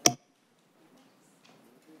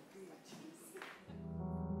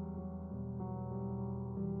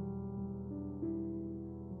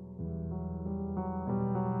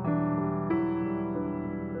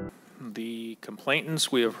 The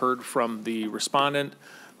complainants, we have heard from the respondent,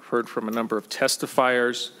 heard from a number of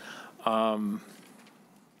testifiers.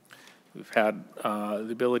 We've had the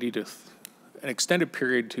ability to, an extended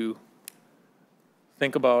period to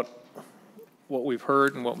think about what we've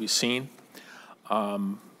heard and what we've seen.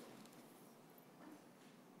 I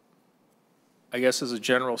guess as a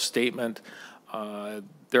general statement,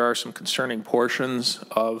 there are some concerning portions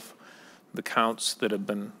of the counts that have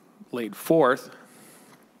been laid forth.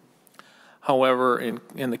 However,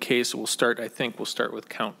 in the case, I think we'll start with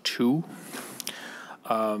count 2.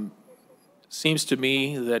 Seems to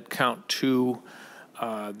me that count 2,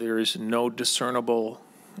 there is no discernible,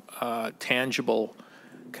 tangible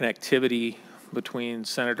connectivity between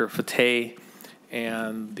Senator Fateh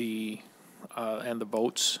and the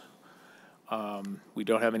votes. We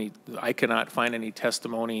don't have any. I cannot find any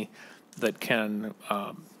testimony that can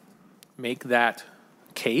make that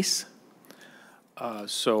case.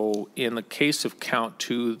 So in the case of count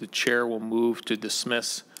 2, the chair will move to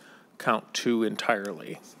dismiss count 2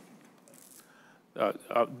 entirely.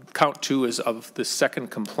 Count 2 is of the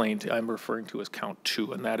second complaint I'm referring to as count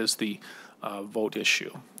 2, and that is the vote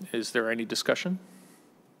issue. Is there any discussion?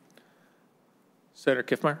 Senator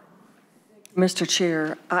Kiffmeyer? Mr.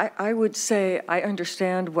 Chair, I would say I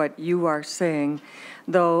understand what you are saying,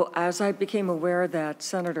 though as I became aware that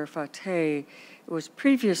Senator Fateh was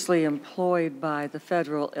previously employed by the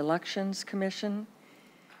Federal Elections Commission,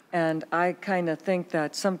 and I kind of think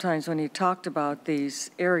that sometimes when he talked about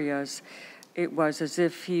these areas, it was as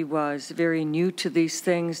if he was very new to these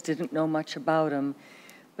things, didn't know much about them.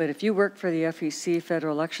 But if you worked for the FEC,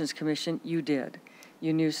 Federal Elections Commission, you did.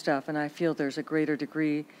 You knew stuff, and I feel there's a greater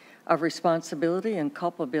degree of responsibility and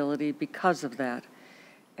culpability because of that.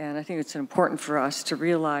 And I think it's important for us to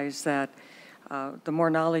realize that the more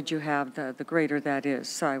knowledge you have, the greater that is.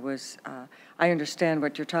 So I understand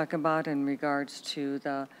what you're talking about in regards to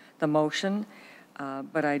the motion,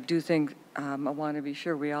 but I do think I want to be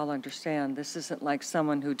sure we all understand this isn't like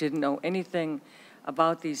someone who didn't know anything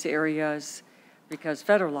about these areas, because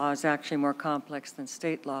federal law is actually more complex than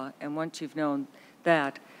state law. And once you've known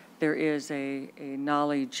that, there is a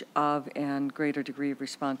knowledge of and greater degree of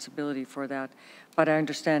responsibility for that. But I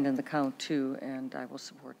understand in the count 2, and I will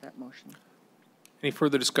support that motion. Any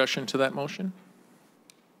further discussion to that motion?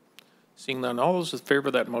 Seeing none, all those in favor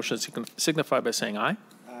of that motion signify by saying aye.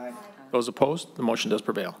 Aye. Those opposed, the motion does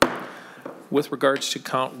prevail. With regards to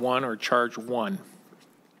count 1 or charge 1,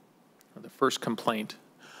 the first complaint,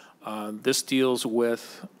 this deals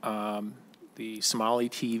with the Somali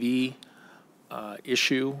TV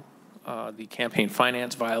issue, the campaign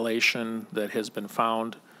finance violation that has been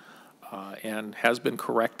found and has been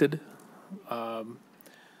corrected.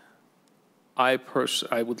 I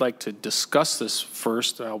would like to discuss this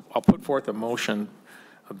first. I'll put forth a motion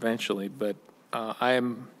eventually, but I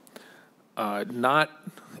am not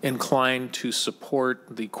inclined to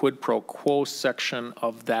support the quid pro quo section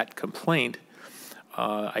of that complaint.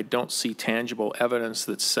 I don't see tangible evidence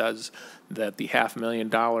that says that the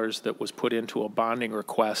 $500,000 that was put into a bonding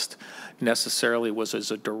request necessarily was as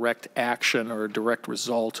a direct action or a direct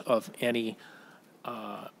result of any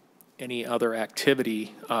other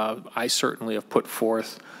activity. I certainly have put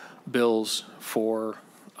forth bills for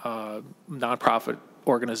nonprofit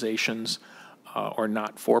organizations or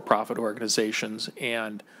not-for-profit organizations,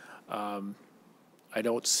 and I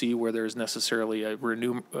don't see where there's necessarily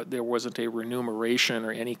there wasn't a remuneration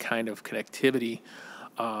or any kind of connectivity.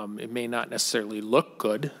 It may not necessarily look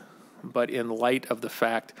good, but in light of the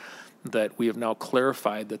fact that we have now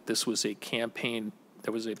clarified that this was a campaign,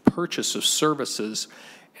 there was a purchase of services,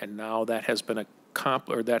 and now that has been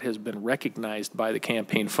recognized by the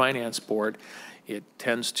Campaign Finance Board, it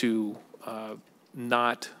tends to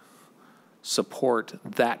not support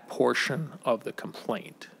that portion of the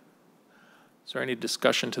complaint. Is there any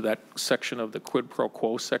discussion to that section of the quid pro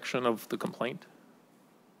quo section of the complaint?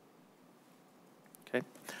 Okay.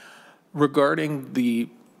 Regarding the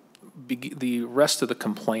rest of the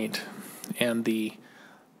complaint and the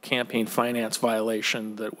campaign finance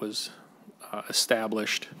violation that was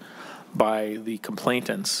established by the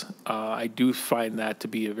complainants. I do find that to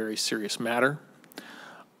be a very serious matter.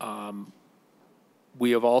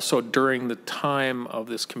 We have also, during the time of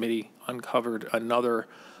this committee, uncovered another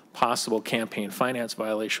possible campaign finance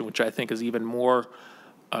violation, which I think is even more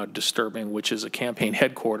disturbing, which is a campaign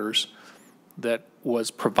headquarters that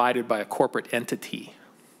was provided by a corporate entity.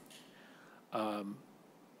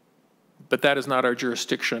 But that is not our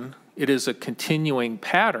jurisdiction. It is a continuing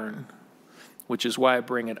pattern, which is why I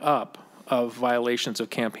bring it up, of violations of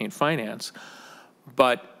campaign finance.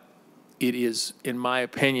 But it is, in my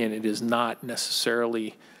opinion, it is not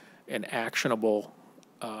necessarily an actionable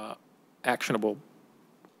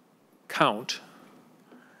count.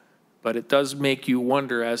 But it does make you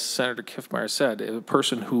wonder, as Senator Kiffmeyer said, a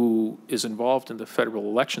person who is involved in the Federal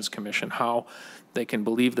Elections Commission, how they can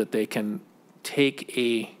believe that they can take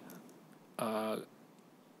a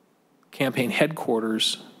campaign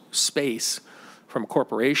headquarters space from a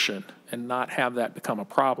corporation and not have that become a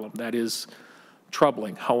problem. That is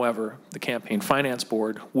troubling. However, the Campaign Finance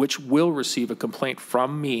Board, which will receive a complaint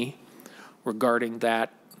from me regarding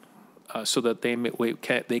that, so that they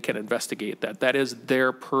can investigate that. That is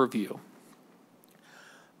their purview.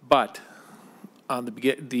 But on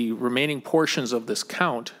the remaining portions of this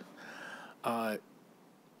count,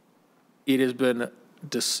 it has been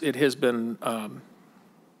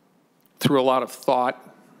through a lot of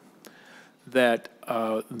thought that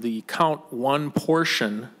the count one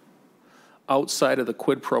portion outside of the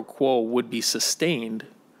quid pro quo would be sustained,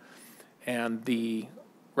 and the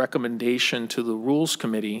recommendation to the Rules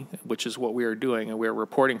Committee, which is what we are doing, and we are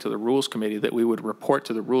reporting to the Rules Committee, that we would report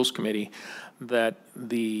to the Rules Committee that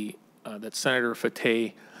that Senator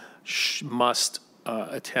Fateh must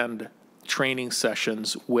attend training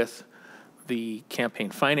sessions with the Campaign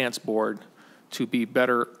Finance Board to be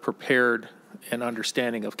better prepared and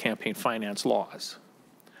understanding of campaign finance laws.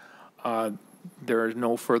 There is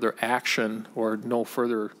no further action or no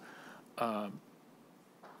further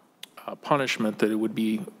punishment that it would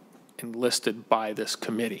be enlisted by this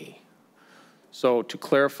committee. So to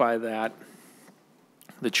clarify that,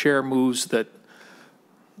 the chair moves that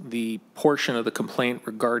the portion of the complaint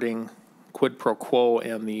regarding quid pro quo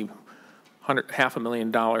and the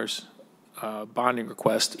 $500,000 bonding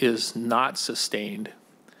request is not sustained,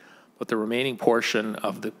 but the remaining portion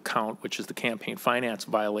of the count, which is the campaign finance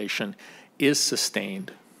violation, is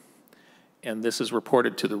sustained. And this is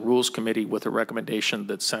reported to the Rules Committee with a recommendation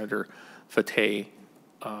that Senator Fateh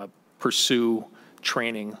pursue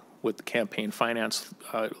training with the Campaign Finance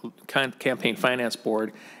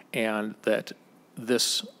Board, and that the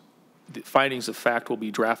findings of fact will be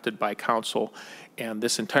drafted by council, and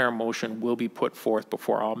this entire motion will be put forth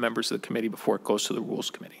before all members of the committee before it goes to the Rules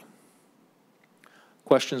Committee.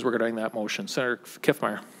 Questions regarding that motion? Senator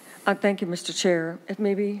Kiffmeyer. Thank you, Mr. Chair.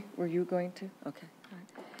 Maybe, were you going to? Okay.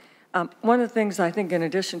 All right. One of the things I think in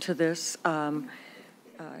addition to this,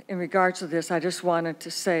 in regards to this, I just wanted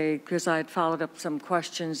to say, because I had followed up some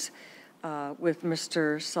questions with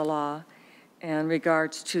Mr. Salah in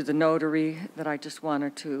regards to the notary, that I just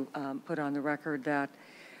wanted to put on the record that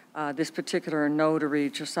this particular notary,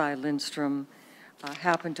 Josiah Lindstrom,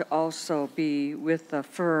 happened to also be with the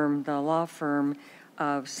firm, the law firm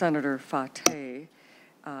of Senator Fateh,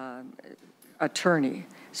 attorney.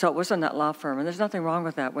 So it wasn't that law firm, and there's nothing wrong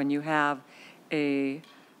with that when you have a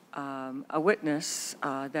witness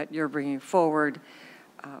that you're bringing forward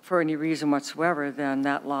for any reason whatsoever, then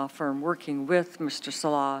that law firm working with Mr.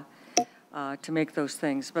 Salah to make those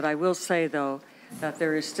things. But I will say, though, that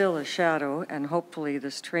there is still a shadow, and hopefully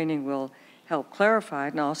this training will help clarify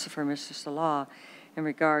it, and also for Mr. Salah, in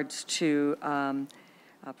regards to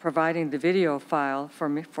providing the video file for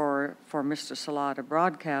Mr. Salah to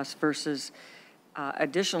broadcast versus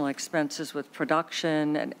additional expenses with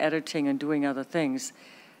production and editing and doing other things.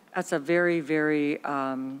 That's a very, very,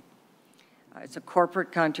 it's a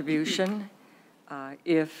corporate contribution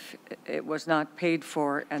if it was not paid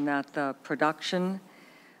for, and that the production,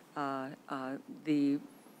 the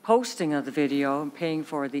posting of the video and paying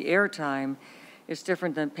for the airtime is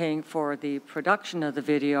different than paying for the production of the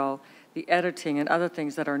video, the editing and other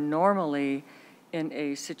things that are normally in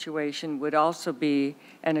a situation would also be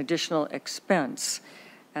an additional expense.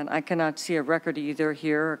 And I cannot see a record either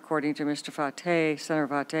here, according to Mr. Fateh, Senator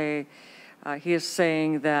Fateh. He is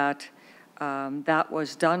saying that that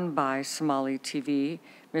was done by Somali TV.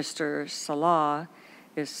 Mr. Salah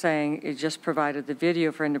is saying it just provided the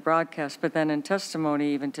video for him to broadcast, but then in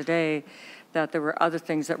testimony even today that there were other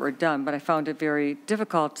things that were done. But I found it very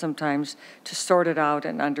difficult sometimes to sort it out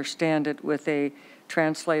and understand it with a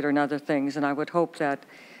translator and other things. And I would hope that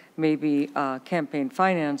maybe Campaign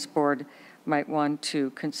Finance Board might want to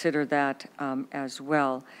consider that as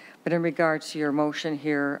well. But in regards to your motion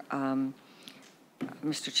here,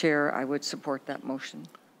 Mr. Chair, I would support that motion.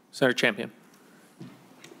 Senator Champion.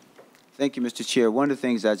 Thank you, Mr. Chair. One of the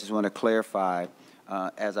things I just want to clarify,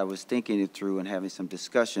 as I was thinking it through and having some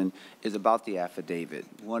discussion, is about the affidavit.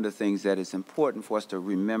 One of the things that is important for us to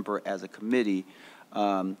remember as a committee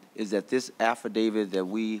is that this affidavit that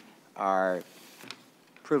we are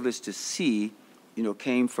privileged to see,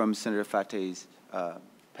 came from Senator Fateh's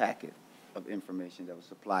packet of information that was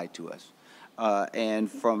supplied to us.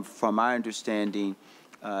 And from my understanding,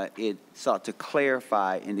 it sought to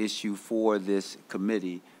clarify an issue for this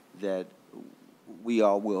committee that we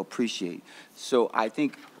all will appreciate. So I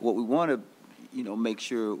think what we want to, make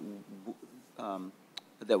sure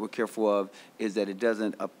that we're careful of is that it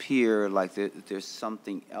doesn't appear like there's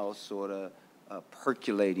something else sort of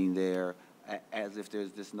percolating there, as if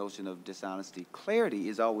there's this notion of dishonesty. Clarity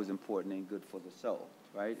is always important and good for the soul,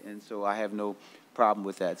 right? And so I have no problem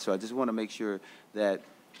with that. So I just want to make sure that,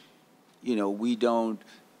 we don't,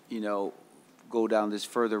 go down this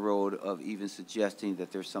further road of even suggesting that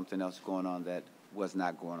there's something else going on that was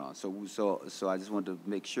not going on. So I just wanted to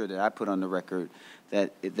make sure that I put on the record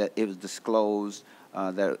that it was disclosed,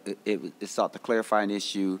 that it sought to clarify an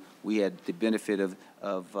issue. We had the benefit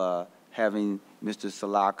of having Mr.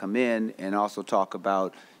 Salah come in and also talk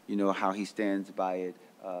about, how he stands by it,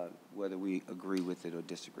 whether we agree with it or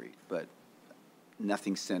disagree. But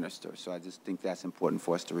nothing sinister. So I just think that's important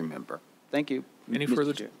for us to remember. Thank you. Any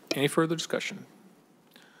further discussion?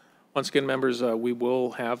 Once again, members, we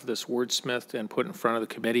will have this wordsmithed and put in front of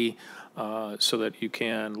the committee so that you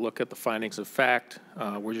can look at the findings of fact.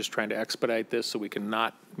 We're just trying to expedite this so we can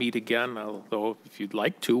not meet again, although if you'd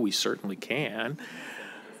like to, we certainly can.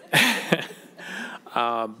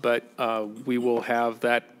 But we will have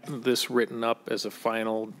this written up as a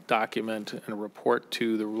final document and a report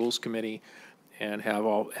to the Rules Committee and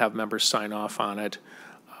have members sign off on it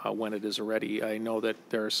when it is ready. I know that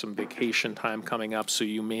there's some vacation time coming up, so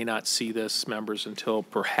you may not see this, members, until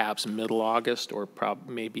perhaps middle August or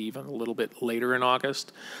maybe even a little bit later in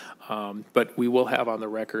August. But we will have on the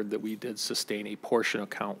record that we did sustain a portion of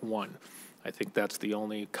count 1. I think that's the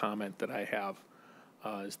only comment that I have,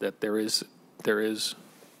 is that there is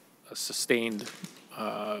a sustained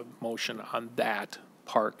motion on that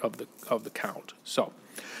part of the count. So,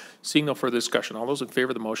 seeing no further discussion, all those in favor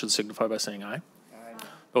of the motion signify by saying aye.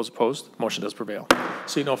 Those opposed, motion does prevail.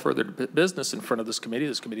 Seeing no further business in front of this committee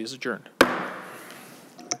is adjourned.